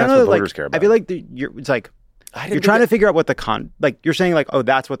I don't know. Voters care about. I feel you're trying to figure out what you're saying oh,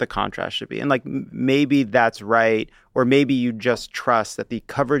 that's what the contrast should be. And maybe that's right. Or maybe you just trust that the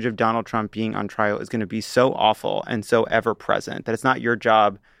coverage of Donald Trump being on trial is going to be so awful and so ever present that it's not your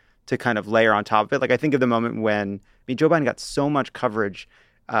job to kind of layer on top of it. I think of the moment when Joe Biden got so much coverage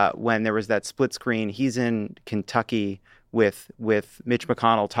when there was that split screen. He's in Kentucky with Mitch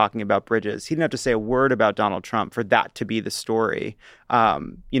McConnell talking about bridges. He didn't have to say a word about Donald Trump for that to be the story.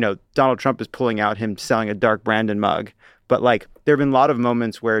 Donald Trump is pulling out him selling a Dark Brandon mug, but there have been a lot of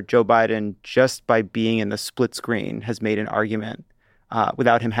moments where Joe Biden, just by being in the split screen, has made an argument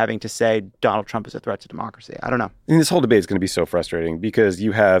without him having to say Donald Trump is a threat to democracy. I don't know. And this whole debate is going to be so frustrating because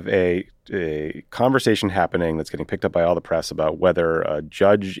you have a conversation happening that's getting picked up by all the press about whether a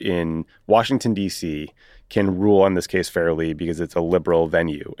judge in Washington, D.C. can rule on this case fairly because it's a liberal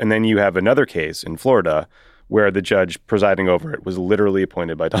venue. And then you have another case in Florida where the judge presiding over it was literally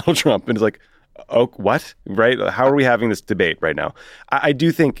appointed by Donald Trump. And it's like, oh, what? Right? How are we having this debate right now? I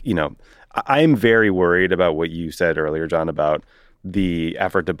do think, I am very worried about what you said earlier, John, about the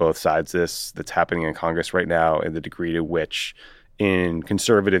effort to both sides that's happening in Congress right now and the degree to which in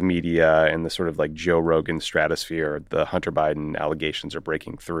conservative media and the sort of like Joe Rogan stratosphere, the Hunter Biden allegations are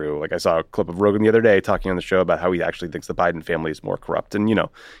breaking through. Like I saw a clip of Rogan the other day talking on the show about how he actually thinks the Biden family is more corrupt. And,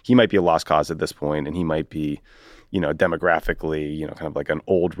 he might be a lost cause at this point, and he might be, demographically, kind of like an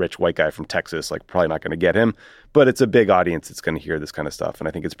old rich white guy from Texas, like probably not going to get him. But it's a big audience that's going to hear this kind of stuff. And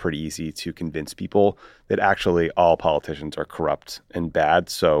I think it's pretty easy to convince people that actually all politicians are corrupt and bad.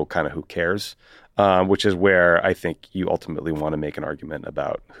 So kind of who cares? Which is where I think you ultimately want to make an argument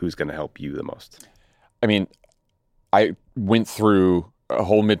about who's going to help you the most. I mean, I went through a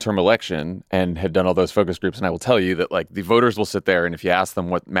whole midterm election and had done all those focus groups. And I will tell you that like the voters will sit there and if you ask them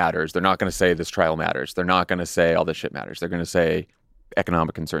what matters, they're not going to say this trial matters. They're not going to say all this shit matters. They're going to say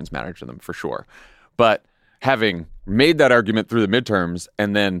economic concerns matter to them for sure. But having made that argument through the midterms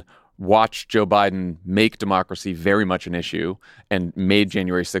and then watched Joe Biden make democracy very much an issue and made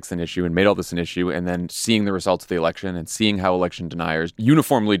January 6th an issue and made all this an issue, and then seeing the results of the election and seeing how election deniers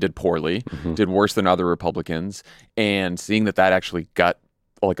uniformly did poorly, did worse than other Republicans, and seeing that actually got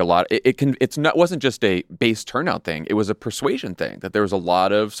like a lot. Wasn't just a base turnout thing. It was a persuasion thing, that there was a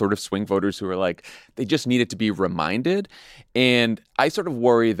lot of sort of swing voters who were like, they just needed to be reminded. And I sort of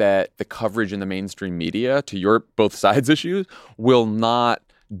worry that the coverage in the mainstream media to your both sides issues will not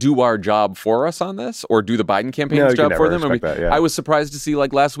do our job for us on this or do the Biden campaign's job for them. I was surprised to see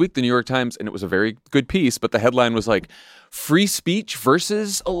like last week, the New York Times, and it was a very good piece, but the headline was like, free speech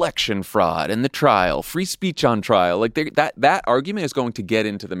versus election fraud and the trial, free speech on trial. Like that argument is going to get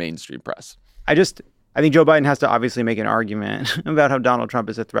into the mainstream press. I think Joe Biden has to obviously make an argument about how Donald Trump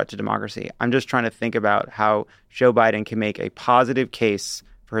is a threat to democracy. I'm just trying to think about how Joe Biden can make a positive case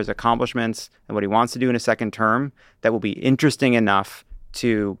for his accomplishments and what he wants to do in a second term that will be interesting enough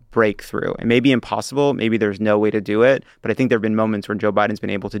to break through. It may be impossible. Maybe there's no way to do it. But I think there have been moments when Joe Biden's been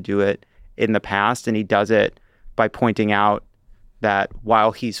able to do it in the past, and he does it by pointing out that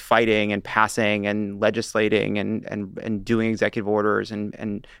while he's fighting and passing and legislating and doing executive orders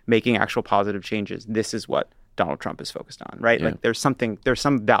and making actual positive changes, this is what Donald Trump is focused on, right? Yeah. Like there's some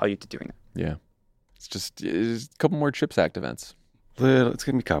value to doing that. Yeah. It's a couple more CHIPS Act events. It's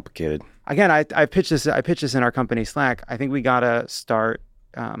going to be complicated. Again, I pitched this in our company Slack. I think we got to start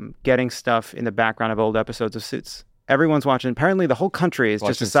getting stuff in the background of old episodes of Suits. Everyone's watching. Apparently, the whole country has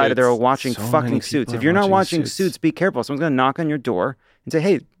just decided they're watching fucking Suits. If you're not watching Suits, be careful. Someone's going to knock on your door and say,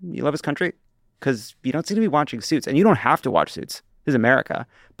 hey, you love this country? Because you don't seem to be watching Suits. And you don't have to watch Suits. This is America.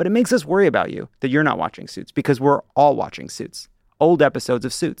 But it makes us worry about you that you're not watching Suits because we're all watching Suits. Old episodes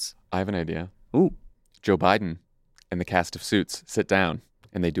of Suits. I have an idea. Ooh. Joe Biden and the cast of Suits sit down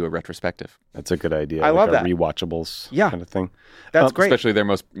and they do a retrospective. That's a good idea. I love that. Rewatchables kind of thing. That's great. Especially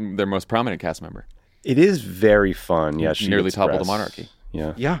their most prominent cast member. It is very fun. Yeah, nearly toppled the monarchy.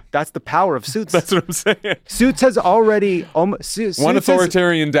 Yeah, that's the power of Suits. That's what I'm saying. Suits has already Suits one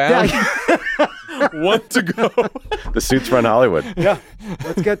authoritarian down, one to go. The Suits run Hollywood. Yeah,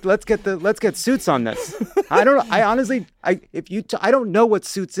 let's get Suits on this. I don't know what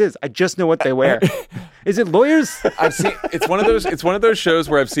Suits is. I just know what they wear. Is it lawyers? I've seen. It's one of those shows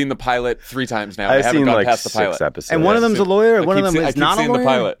where I've seen the pilot 3 times now. I haven't gone past the pilot. 6 episodes. And one of them's a lawyer. And one of them is not a lawyer. The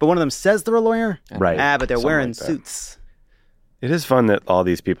pilot. But one of them says they're a lawyer. Right. But they're wearing suits. It is fun that all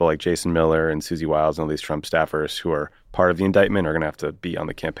these people like Jason Miller and Susie Wiles and all these Trump staffers who are part of the indictment are going to have to be on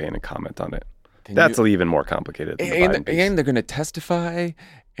the campaign and comment on it. That's even more complicated. And they're going to testify,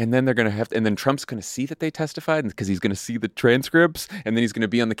 and then and then Trump's going to see that they testified because he's going to see the transcripts, and then he's going to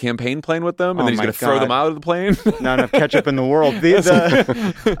be on the campaign plane with them, and then he's going to throw them out of the plane. Not enough ketchup in the world.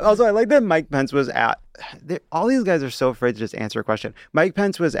 Also, I like that Mike Pence was all these guys are so afraid to just answer a question. Mike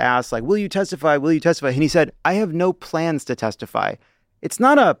Pence was asked, like, will you testify? Will you testify? And he said, I have no plans to testify. It's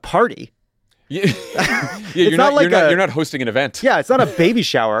not a party. You're not hosting an event. Yeah, it's not a baby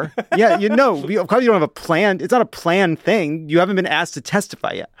shower. Yeah, of course you don't have a plan. It's not a planned thing. You haven't been asked to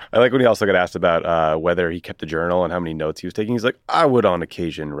testify yet. I like when he also got asked about whether he kept a journal and how many notes he was taking. He's like, I would on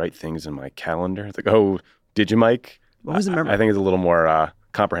occasion write things in my calendar. It's like, oh, did you, Mike? What was it? I think it's a little more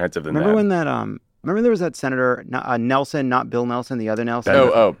comprehensive than that. Remember when that Remember there was that Senator Nelson, not Bill Nelson, the other Nelson?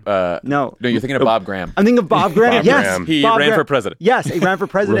 No, you're thinking of Bob Graham. I'm thinking of Bob Graham. Bob Yes. Graham. He Bob ran Graham. for president. Yes, he ran for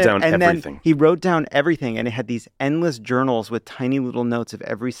president. Wrote down and everything. then he wrote down everything, and it had these endless journals with tiny little notes of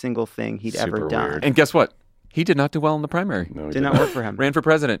every single thing he'd ever Super done. weird. And guess what? He did not do well in the primary. No, he Did not work for him. Ran for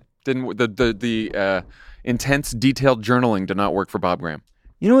president. Didn't the intense, detailed journaling did not work for Bob Graham.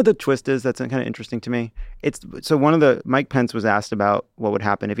 You know what the twist is that's kind of interesting to me? Mike Pence was asked about what would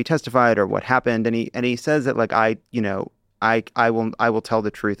happen if he testified or what happened, and he says that like I will tell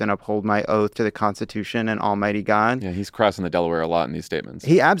the truth and uphold my oath to the Constitution and Almighty God. Yeah, he's crossing the Delaware a lot in these statements.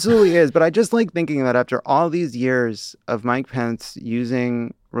 He absolutely is, but I just like thinking that after all these years of Mike Pence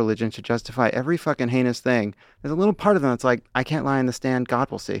using religion to justify every fucking heinous thing, there's a little part of him that's like, I can't lie in the stand, God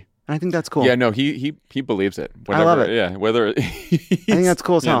will see. And I think that's cool. Yeah, no, he believes it. I love it. Yeah, whether I think that's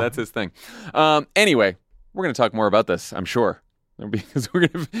cool as hell. Yeah, that's his thing. Anyway, we're going to talk more about this, I'm sure, because we're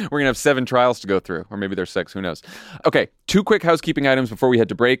gonna have 7 trials to go through, or maybe there's 6. Who knows? Okay, 2 quick housekeeping items before we head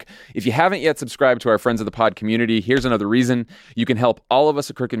to break. If you haven't yet subscribed to our Friends of the Pod community, here's another reason you can help all of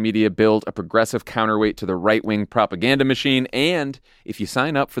us at Crooked Media build a progressive counterweight to the right-wing propaganda machine. And if you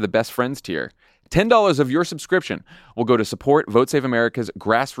sign up for the Best Friends tier, $10 of your subscription will go to support Vote Save America's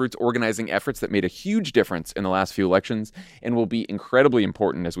grassroots organizing efforts that made a huge difference in the last few elections and will be incredibly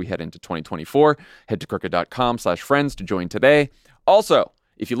important as we head into 2024. Head to crooked.com/friends to join today. Also,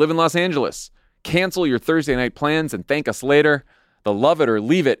 if you live in Los Angeles, cancel your Thursday night plans and thank us later. The Love It or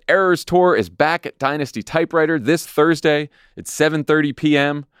Leave It Errors Tour is back at Dynasty Typewriter this Thursday at 7:30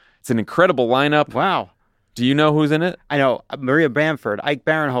 p.m. It's an incredible lineup. Wow. Do you know who's in it? I know Maria Bamford, Ike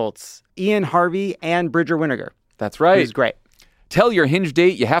Barinholtz, Ian Harvey, and Bridger Winiger. That's right. Who's great. Tell your hinge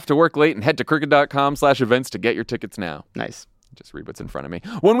date you have to work late and head to crooked.com/events to get your tickets now. Nice. Just read what's in front of me.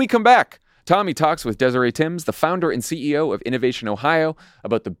 When we come back, Tommy talks with Desiree Timms, the founder and CEO of Innovation Ohio,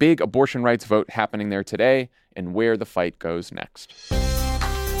 about the big abortion rights vote happening there today and where the fight goes next.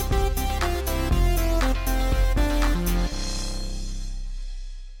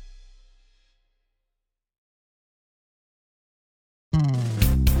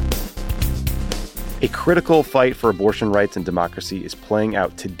 A critical fight for abortion rights and democracy is playing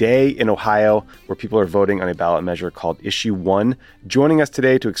out today in Ohio, where people are voting on a ballot measure called Issue 1. Joining us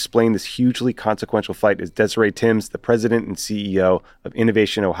today to explain this hugely consequential fight is Desiree Timms, the president and CEO of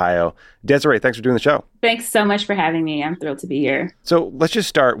Innovation Ohio. Desiree, thanks for doing the show. Thanks so much for having me. I'm thrilled to be here. So let's just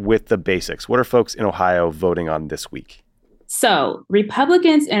start with the basics. What are folks in Ohio voting on this week? So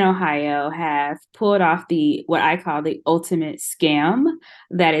Republicans in Ohio have pulled off what I call the ultimate scam.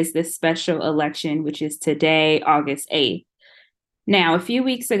 That is the special election, which is today, August 8th. Now, a few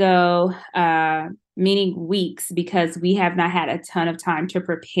weeks ago, meaning weeks, because we have not had a ton of time to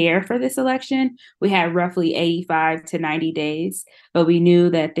prepare for this election. We had roughly 85 to 90 days, but we knew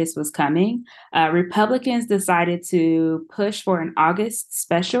that this was coming. Republicans decided to push for an August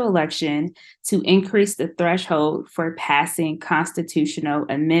special election to increase the threshold for passing constitutional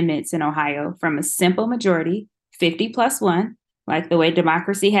amendments in Ohio from a simple majority, 50+1, like the way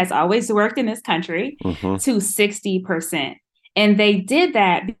democracy has always worked in this country, to 60%. And they did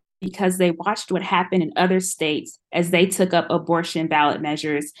that because they watched what happened in other states as they took up abortion ballot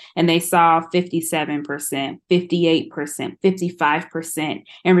measures, and they saw 57%, 58%, 55%.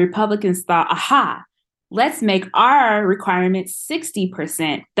 And Republicans thought, aha, let's make our requirements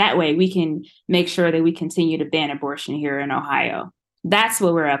 60%. That way we can make sure that we continue to ban abortion here in Ohio. That's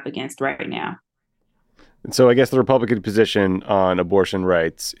what we're up against right now. And so I guess the Republican position on abortion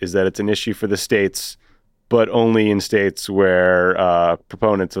rights is that it's an issue for the states, but only in states where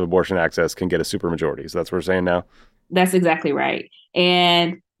proponents of abortion access can get a supermajority. So that's what we're saying now? That's exactly right.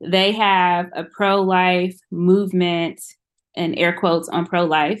 And they have a pro-life movement, and air quotes on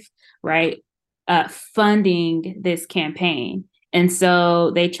pro-life, right, funding this campaign. And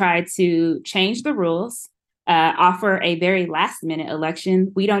so they tried to change the rules, offer a very last-minute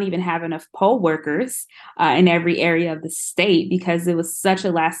election. We don't even have enough poll workers in every area of the state because it was such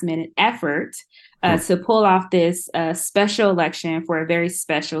a last-minute effort to pull off this special election for a very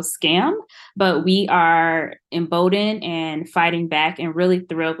special scam. But we are emboldened and fighting back and really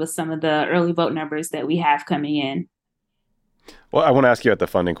thrilled with some of the early vote numbers that we have coming in. Well, I want to ask you about the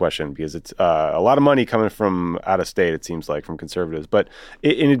funding question because it's a lot of money coming from out of state, it seems like, from conservatives. But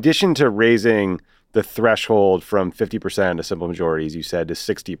in addition to raising the threshold from 50%, a simple majority, as you said, to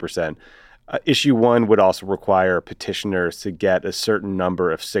 60%, Issue 1 would also require petitioners to get a certain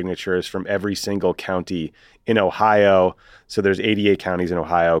number of signatures from every single county in Ohio. So there's 88 counties in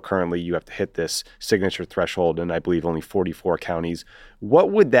Ohio. Currently, you have to hit this signature threshold in, I believe, only 44 counties.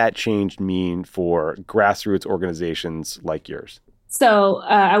 What would that change mean for grassroots organizations like yours? So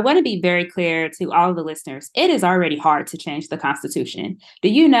I want to be very clear to all of the listeners. It is already hard to change the Constitution. Do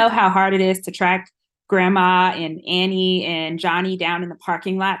you know how hard it is to track Grandma and Annie and Johnny down in the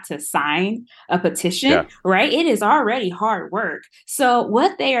parking lot to sign a petition, right? It is already hard work. So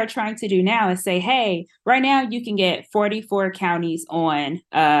what they are trying to do now is say, hey, right now you can get 44 counties on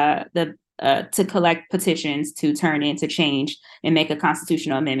to collect petitions to turn into change and make a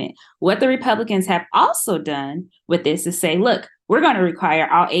constitutional amendment. What the Republicans have also done with this is say, look, we're going to require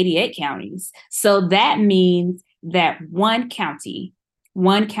all 88 counties. So that means that one county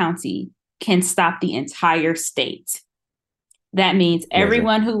can stop the entire state. That means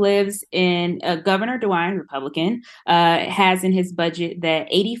everyone who lives in Governor DeWine, Republican, has in his budget that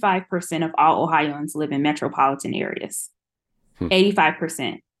 85% of all Ohioans live in metropolitan areas.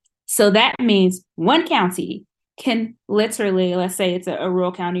 85%. So that means one county can literally, let's say it's a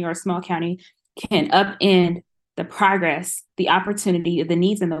rural county or a small county, can upend the progress, the opportunity, the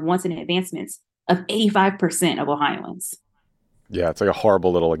needs and the wants and advancements of 85% of Ohioans. Yeah, it's like a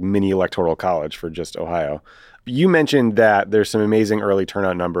horrible little mini electoral college for just Ohio. You mentioned that there's some amazing early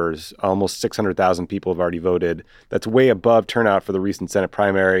turnout numbers. Almost 600,000 people have already voted. That's way above turnout for the recent Senate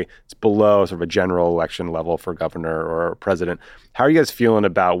primary. It's below sort of a general election level for governor or president. How are you guys feeling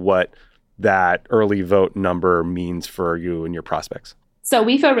about what that early vote number means for you and your prospects? So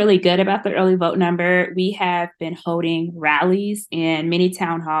we feel really good about the early vote number. We have been holding rallies in many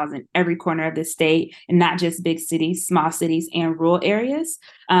town halls in every corner of the state, and not just big cities, small cities, and rural areas.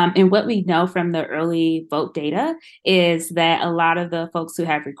 And what we know from the early vote data is that a lot of the folks who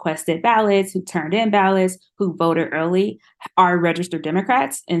have requested ballots, who turned in ballots, who voted early are registered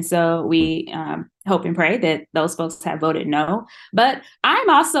Democrats. And so we hope and pray that those folks have voted no. But I'm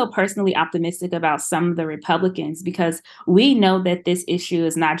also personally optimistic about some of the Republicans because we know that this issue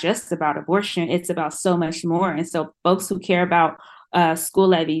is not just about abortion, it's about so much more. And so folks who care about school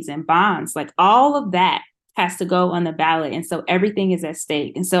levies and bonds, like all of that has to go on the ballot. And so everything is at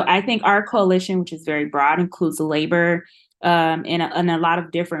stake. And so I think our coalition, which is very broad, includes labor and a lot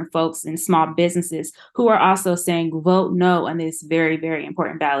of different folks and small businesses who are also saying vote no on this very, very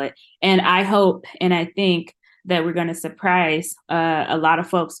important ballot. And I hope and I think that we're going to surprise a lot of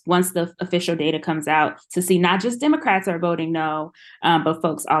folks once the official data comes out to see not just Democrats are voting no, but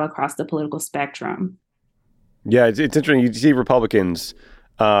folks all across the political spectrum. Yeah, it's interesting. You see Republicans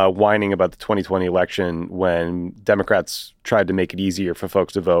whining about the 2020 election when Democrats tried to make it easier for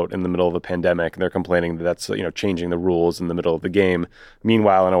folks to vote in the middle of a pandemic. And they're complaining that that's, changing the rules in the middle of the game.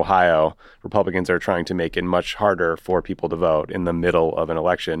 Meanwhile, in Ohio, Republicans are trying to make it much harder for people to vote in the middle of an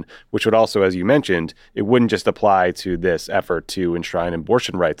election, which would also, as you mentioned, it wouldn't just apply to this effort to enshrine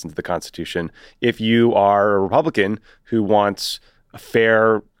abortion rights into the Constitution. If you are a Republican who wants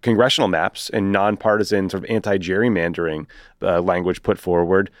fair congressional maps and nonpartisan sort of anti-gerrymandering language put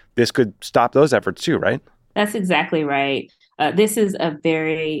forward, this could stop those efforts too, right? That's exactly right. This is a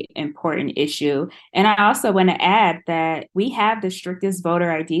very important issue. And I also want to add that we have the strictest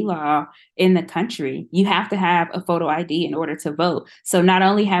voter ID law in the country. You have to have a photo ID in order to vote. So not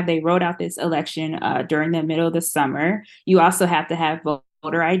only have they rolled out this election during the middle of the summer, you also have to have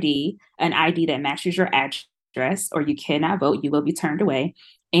voter ID, an ID that matches your address, or you cannot vote. You will be turned away.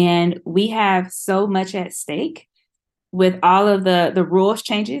 And we have so much at stake with all of the rules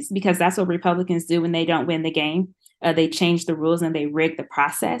changes, because that's what Republicans do when they don't win the game. They change the rules and they rig the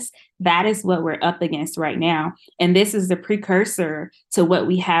process. That is what we're up against right now. And this is the precursor to what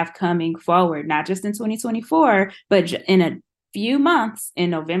we have coming forward, not just in 2024, but in a few months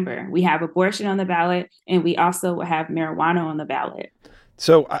in November. We have abortion on the ballot, and we also have marijuana on the ballot.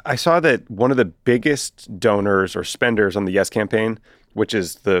 So I saw that one of the biggest donors or spenders on the Yes campaign, which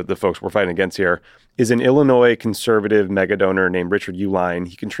is the folks we're fighting against here, is an Illinois conservative mega donor named Richard Uihlein.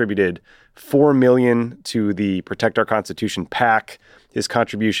 He contributed $4 million to the Protect Our Constitution PAC. His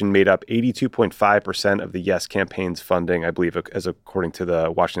contribution made up 82.5% of the Yes campaign's funding, I believe, as according to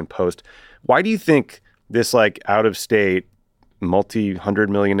the Washington Post. Why do you think this out-of-state multi-hundred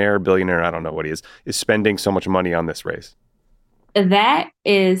millionaire, billionaire, I don't know what he is spending so much money on this race? That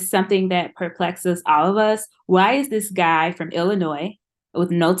is something that perplexes all of us. Why is this guy from Illinois with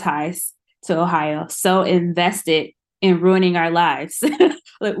no ties to Ohio so invested in ruining our lives?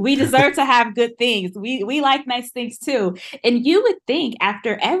 Look, we deserve to have good things. We like nice things too. And you would think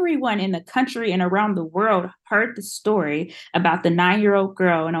after everyone in the country and around the world heard the story about the 9-year-old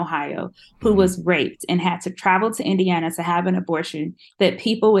girl in Ohio who was raped and had to travel to Indiana to have an abortion, that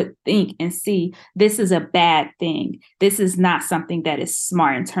people would think and see this is a bad thing. This is not something that is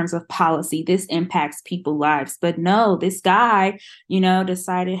smart in terms of policy. This impacts people's lives. But no, this guy,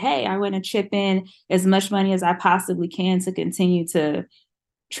 decided, hey, I want to chip in as much money as I possibly can to continue to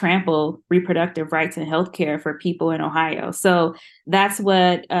trample reproductive rights and healthcare for people in Ohio. So that's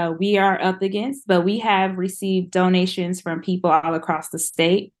what we are up against. But we have received donations from people all across the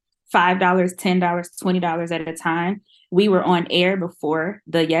state, $5, $10, $20 at a time. We were on air before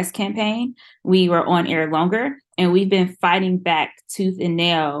the Yes campaign. We were on air longer, and we've been fighting back tooth and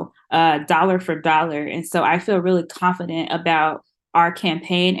nail, dollar for dollar. And so I feel really confident about our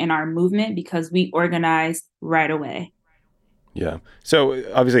campaign and our movement because we organized right away. Yeah. So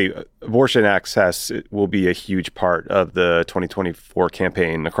obviously, abortion access will be a huge part of the 2024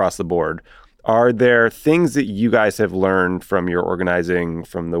 campaign across the board. Are there things that you guys have learned from your organizing,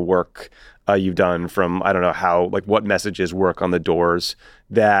 from the work you've done, from, I don't know, how, like what messages work on the doors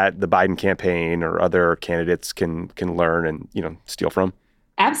that the Biden campaign or other candidates can learn and, steal from?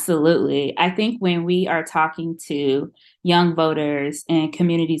 Absolutely. I think when we are talking to young voters and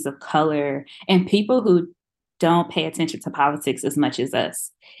communities of color and people who don't pay attention to politics as much as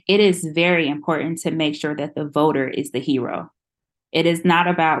us, it is very important to make sure that the voter is the hero. It is not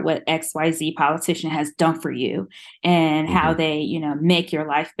about what XYZ politician has done for you and how they, make your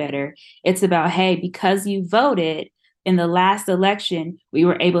life better. It's about, hey, because you voted in the last election, we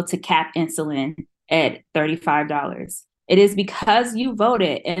were able to cap insulin at $35. It is because you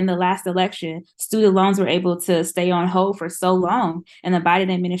voted in the last election, student loans were able to stay on hold for so long. And the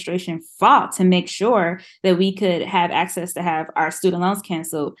Biden administration fought to make sure that we could have access to have our student loans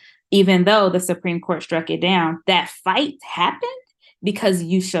canceled, even though the Supreme Court struck it down. That fight happened because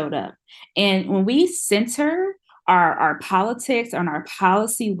you showed up. And when we center our politics and our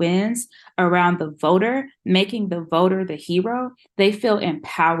policy wins around the voter, making the voter the hero, they feel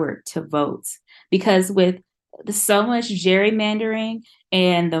empowered to vote. Because with so much gerrymandering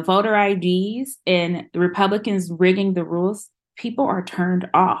and the voter IDs and the Republicans rigging the rules, people are turned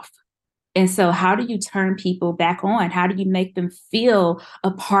off. And so how do you turn people back on? How do you make them feel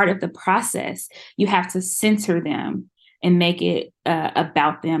a part of the process? You have to center them and make it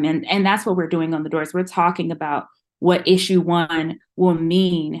about them. And that's what we're doing on the doors. We're talking about what issue 1 will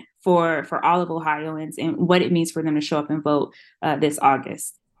mean for all of Ohioans and what it means for them to show up and vote this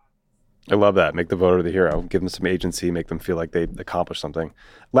August. I love that. Make the voter the hero. Give them some agency. Make them feel like they accomplished something.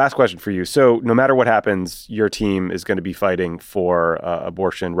 Last question for you. So no matter what happens, your team is going to be fighting for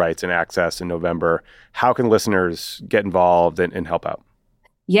abortion rights and access in November. How can listeners get involved and help out?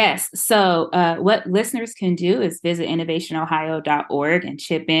 Yes. So what listeners can do is visit innovationohio.org and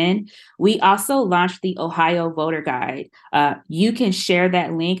chip in. We also launched the Ohio Voter Guide. You can share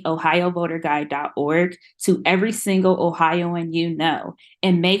that link, ohiovoterguide.org, to every single Ohioan you know,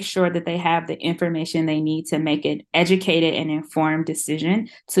 and make sure that they have the information they need to make an educated and informed decision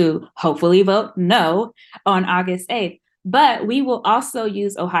to hopefully vote no on August 8th. But we will also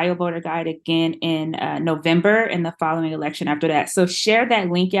use Ohio Voter Guide again in November and the following election after that. So share that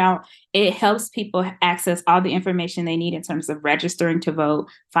link out. It helps people access all the information they need in terms of registering to vote,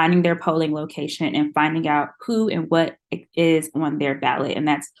 finding their polling location, and finding out who and what is on their ballot. And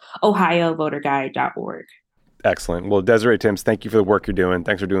that's ohiovoterguide.org. Excellent. Well, Desiree Timms, thank you for the work you're doing.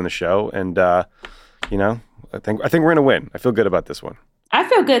 Thanks for doing the show. And, I think we're going to win. I feel good about this one. I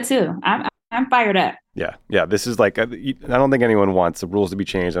feel good, too. I'm fired up. Yeah. This is like, I don't think anyone wants the rules to be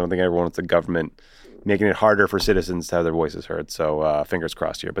changed. I don't think everyone wants the government making it harder for citizens to have their voices heard. So fingers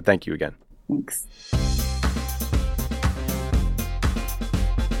crossed here. But thank you again. Thanks.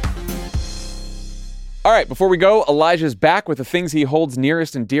 All right, before we go, Elijah's back with the things he holds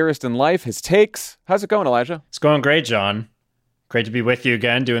nearest and dearest in life, his takes. How's it going, Elijah? It's going great, John. Great to be with you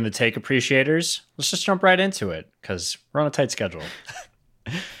again, doing the Take Appreciators. Let's just jump right into it, because we're on a tight schedule.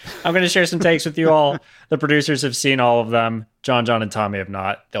 I'm going to share some takes with you all. The producers have seen all of them. John, and Tommy have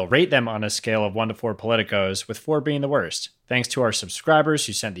not. They'll rate them on a scale of 1 to 4 Politicos, with 4 being the worst. Thanks to our subscribers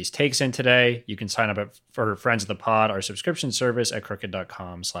who sent these takes in today. You can sign up for Friends of the Pod, our subscription service at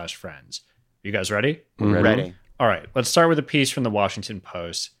crooked.com/friends. You guys ready? Ready. All right, let's start with a piece from the Washington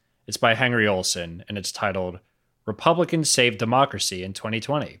Post. It's by Henry Olsen, and it's titled, Republicans Saved Democracy in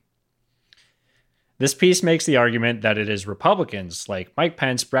 2020. This piece makes the argument that it is Republicans like Mike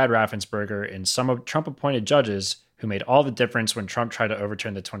Pence, Brad Raffensperger, and some of Trump-appointed judges who made all the difference when Trump tried to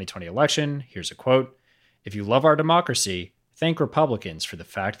overturn the 2020 election. Here's a quote. If you love our democracy, thank Republicans for the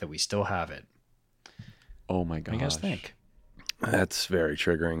fact that we still have it. Oh my gosh. What do you guys think? That's very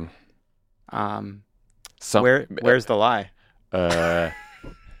triggering. Where's the lie?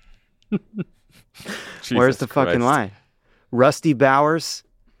 Where's the fucking lie? Rusty Bowers,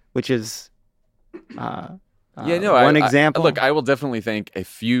 which is one example. Look, I will definitely thank a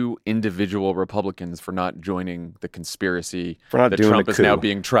few individual Republicans for not joining the conspiracy that Trump is now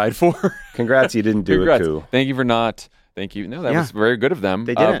being tried for. Congrats, you didn't do a coup. Thank you for not. Thank you. No, that was very good of them.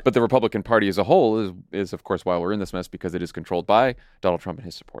 They did it. But the Republican Party as a whole is of course why we're in this mess, because it is controlled by Donald Trump and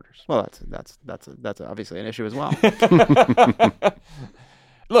his supporters. Well, that's obviously an issue as well.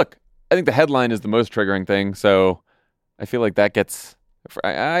 Look, I think the headline is the most triggering thing, so I feel like that gets.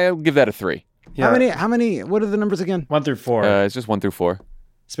 I'll give that a 3. Yeah. How many? What are the numbers again? 1 through 4. It's just 1 through 4.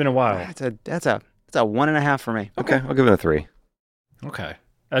 It's been a while. That's a 1.5 for me. Okay, I'll give it a 3. Okay,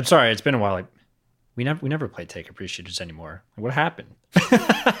 I'm sorry. It's been a while. We never play Take Appreciators anymore. What happened?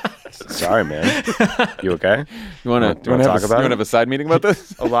 Sorry, man. You okay? You want to talk about it? You want to have a side meeting about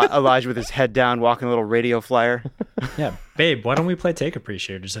this? Elijah with his head down, walking a little radio flyer. Yeah, babe. Why don't we play Take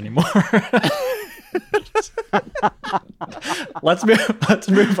Appreciators anymore? Let's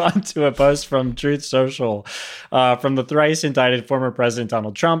move on to a post from Truth Social from the thrice indicted former President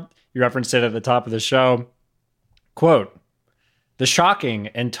Donald Trump. You referenced it at the top of the show. Quote, "The shocking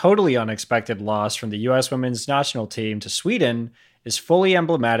and totally unexpected loss from the U.S. women's national team to Sweden is fully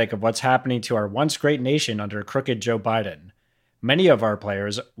emblematic of what's happening to our once great nation under crooked Joe Biden. Many of our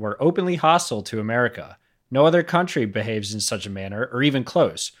players were openly hostile to America. No other country behaves in such a manner, or even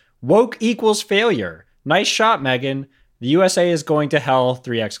close. Woke equals failure. Nice shot, Megan. The USA is going to hell,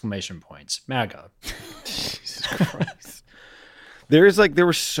 3 exclamation points. MAGA." Jesus Christ. There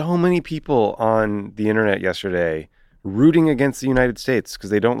were so many people on the internet yesterday rooting against the United States because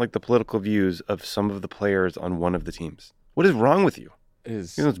they don't like the political views of some of the players on one of the teams. What is wrong with you? You're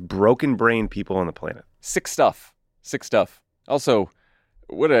the most broken brain people on the planet. Sick stuff. Also,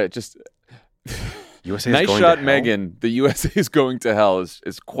 what a just USA nice shot, Megan. The USA is going to hell is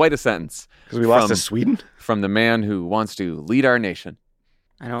quite a sentence. Because we lost to Sweden? From the man who wants to lead our nation.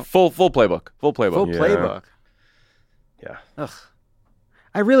 I know. Full playbook. Full playbook. Yeah. Ugh.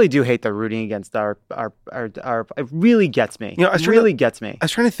 I really do hate the rooting against our. It really gets me. Gets me. I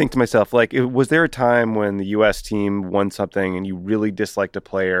was trying to think to myself, was there a time when the U.S. team won something and you really disliked a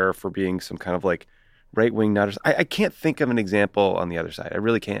player for being some kind of right-wing nutters? I can't think of an example on the other side. I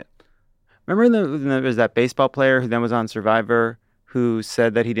really can't. Remember there was that baseball player who then was on Survivor who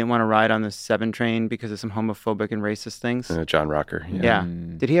said that he didn't want to ride on the 7 train because of some homophobic and racist things? John Rocker. Yeah.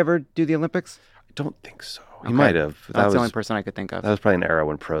 Did he ever do the Olympics? I don't think so. He might have. That's the only person I could think of. That was probably an era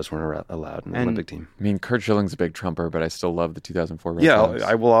when pros weren't allowed in the Olympic team. I mean, Kurt Schilling's a big Trumper, but I still love the 2004 Red Sox.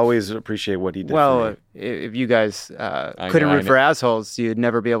 I will always appreciate what he did. Well, if you guys couldn't root for assholes, you'd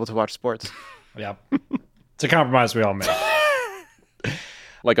never be able to watch sports. Yeah. It's a compromise we all make.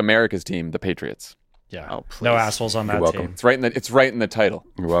 Like America's team, the Patriots. Yeah. Oh, please. No assholes on that You're welcome. team. It's right in the title.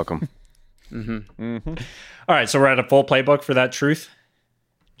 You're welcome. All right, so we're at a full playbook for that truth?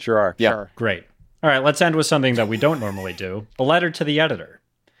 Sure are. Yeah. Sure. Great. All right, let's end with something that we don't normally do. A letter to the editor.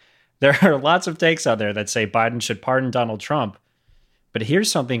 There are lots of takes out there that say Biden should pardon Donald Trump, but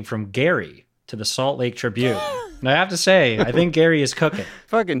here's something from Gary to the Salt Lake Tribune. And I have to say, I think Gary is cooking.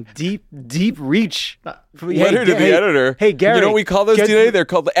 Fucking deep reach. Letter to the editor. Hey, Gary. You know what we call those today? They're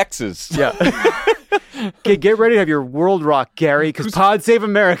called the X's. Yeah. Get ready to have your world rock, Gary, because Pod Save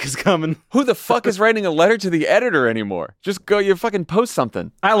America's coming. Who the fuck is writing a letter to the editor anymore? Just go, you fucking post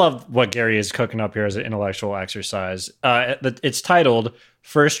something. I love what Gary is cooking up here as an intellectual exercise. It's titled,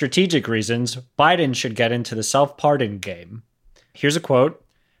 "For Strategic Reasons, Biden Should Get Into the Self-Pardon Game." Here's a quote.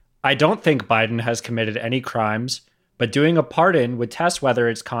 "I don't think Biden has committed any crimes, but doing a pardon would test whether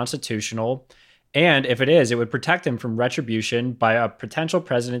it's constitutional, and if it is, it would protect him from retribution by a potential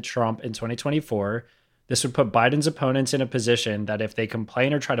President Trump in 2024. This would put Biden's opponents in a position that if they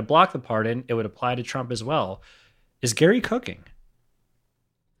complain or try to block the pardon, it would apply to Trump as well." Is Gary cooking?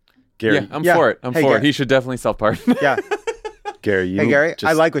 Gary. Yeah, I'm for it. I'm for it. He should definitely self-pardon. Yeah. Gary, Hey, Gary,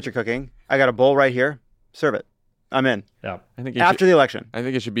 I like what you're cooking. I got a bowl right here. Serve it. I'm in. Yeah. I think after the election. I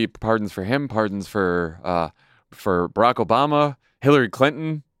think it should be pardons for him, pardons for Barack Obama, Hillary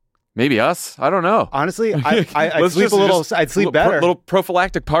Clinton, maybe us. I don't know. Honestly, I'd sleep a little. I'd sleep better. Little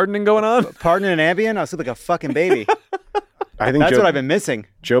prophylactic pardoning going on. Pardon and Ambien. I'll sleep like a fucking baby. I think that's what I've been missing.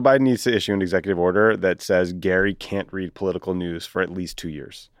 Joe Biden needs to issue an executive order that says Gary can't read political news for at least 2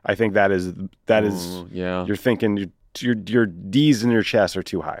 years. I think that is. Yeah. You're thinking your D's in your chest are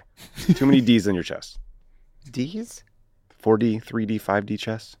too high. Too many D's in your chest. D's? 4D, 3D, 5D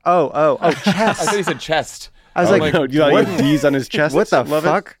chest. Oh, chest. I thought he said chest. I was like, no, you have D's on his chest? What the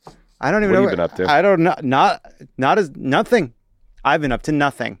fuck? I don't even know. What have you been up to? I don't know. Not as nothing. I've been up to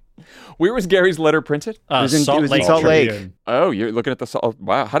nothing. Where was Gary's letter printed? It was in Salt Lake. Oh, you're looking at the Salt.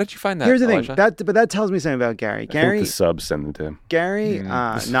 Wow, how did you find that? Here's the thing. Elijah? That tells me something about Gary. I think the subs send them to him. Gary,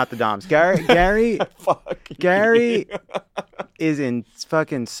 not the Doms. Gary is in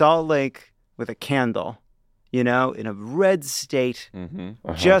fucking Salt Lake with a candle, in a red state,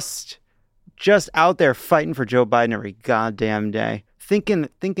 just out there fighting for Joe Biden every goddamn day, thinking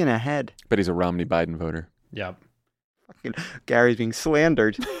ahead. But he's a Romney Biden voter. Yep. Gary's being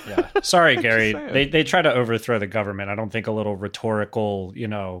slandered. Yeah. Sorry, Gary. They try to overthrow the government. I don't think a little rhetorical,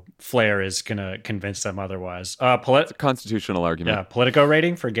 flair is going to convince them otherwise. It's a constitutional argument. Yeah. Politico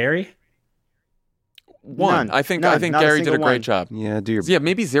rating for Gary? 1. None. I think None. Gary did a great job. Yeah,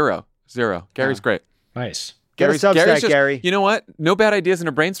 maybe 0. Gary's great. Nice. Gary's just, Gary. You know what? No bad ideas in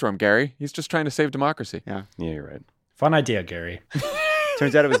a brainstorm, Gary. He's just trying to save democracy. Yeah, you're right. Fun idea, Gary.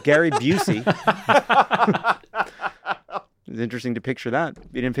 Turns out it was Gary Busey. It's interesting to picture that.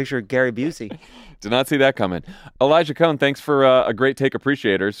 You didn't picture Gary Busey. Did not see that coming. Elijah Cohn, thanks for a great take,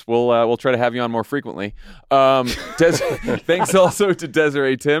 appreciators. We'll try to have you on more frequently. Thanks also to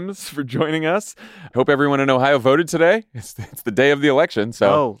Desiree Timms for joining us. Hope everyone in Ohio voted today. It's the day of the election,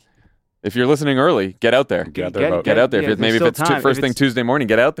 so if you're listening early, get out there. Get out there, vote. Get out there. Maybe if it's first thing Tuesday morning,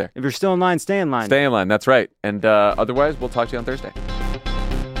 get out there. If you're still in line, stay in line. Stay in line, that's right. And otherwise, we'll talk to you on Thursday.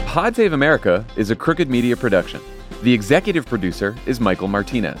 Pod Save America is a Crooked Media production. The executive producer is Michael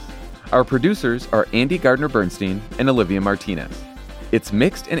Martinez. Our producers are Andy Gardner-Bernstein and Olivia Martinez. It's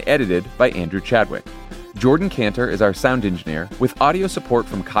mixed and edited by Andrew Chadwick. Jordan Cantor is our sound engineer, with audio support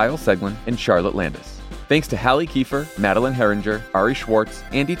from Kyle Seglin and Charlotte Landis. Thanks to Hallie Kiefer, Madeline Herringer, Ari Schwartz,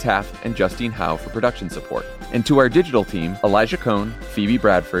 Andy Taff, and Justine Howe for production support. And to our digital team, Elijah Cohn, Phoebe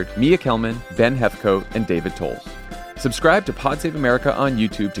Bradford, Mia Kelman, Ben Heathcote, and David Tolles. Subscribe to Pod Save America on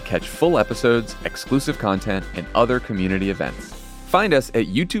YouTube to catch full episodes, exclusive content, and other community events. Find us at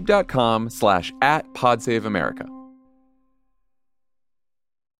youtube.com/@PodSaveAmerica.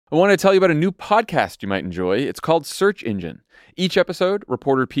 I want to tell you about a new podcast you might enjoy. It's called Search Engine. Each episode,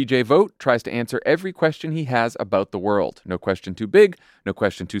 reporter PJ Vogt tries to answer every question he has about the world. No question too big, no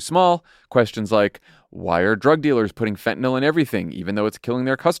question too small. Questions like, why are drug dealers putting fentanyl in everything, even though it's killing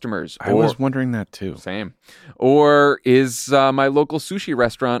their customers? I was wondering that too. Same. Or is my local sushi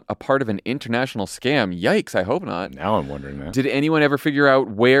restaurant a part of an international scam? Yikes, I hope not. Now I'm wondering that. Did anyone ever figure out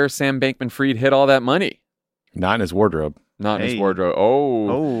where Sam Bankman-Fried hid all that money? Not in his wardrobe. Not in his wardrobe.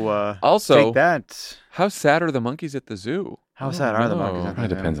 Also, take that. How sad are the monkeys at the zoo? How sad are the monkeys at the zoo? It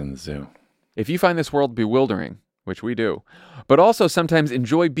depends on the zoo. If you find this world bewildering, which we do, but also sometimes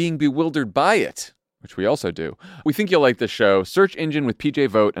enjoy being bewildered by it, which we also do, we think you'll like this show. Search Engine with PJ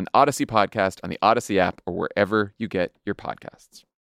Vogt, an Odyssey podcast on the Odyssey app or wherever you get your podcasts.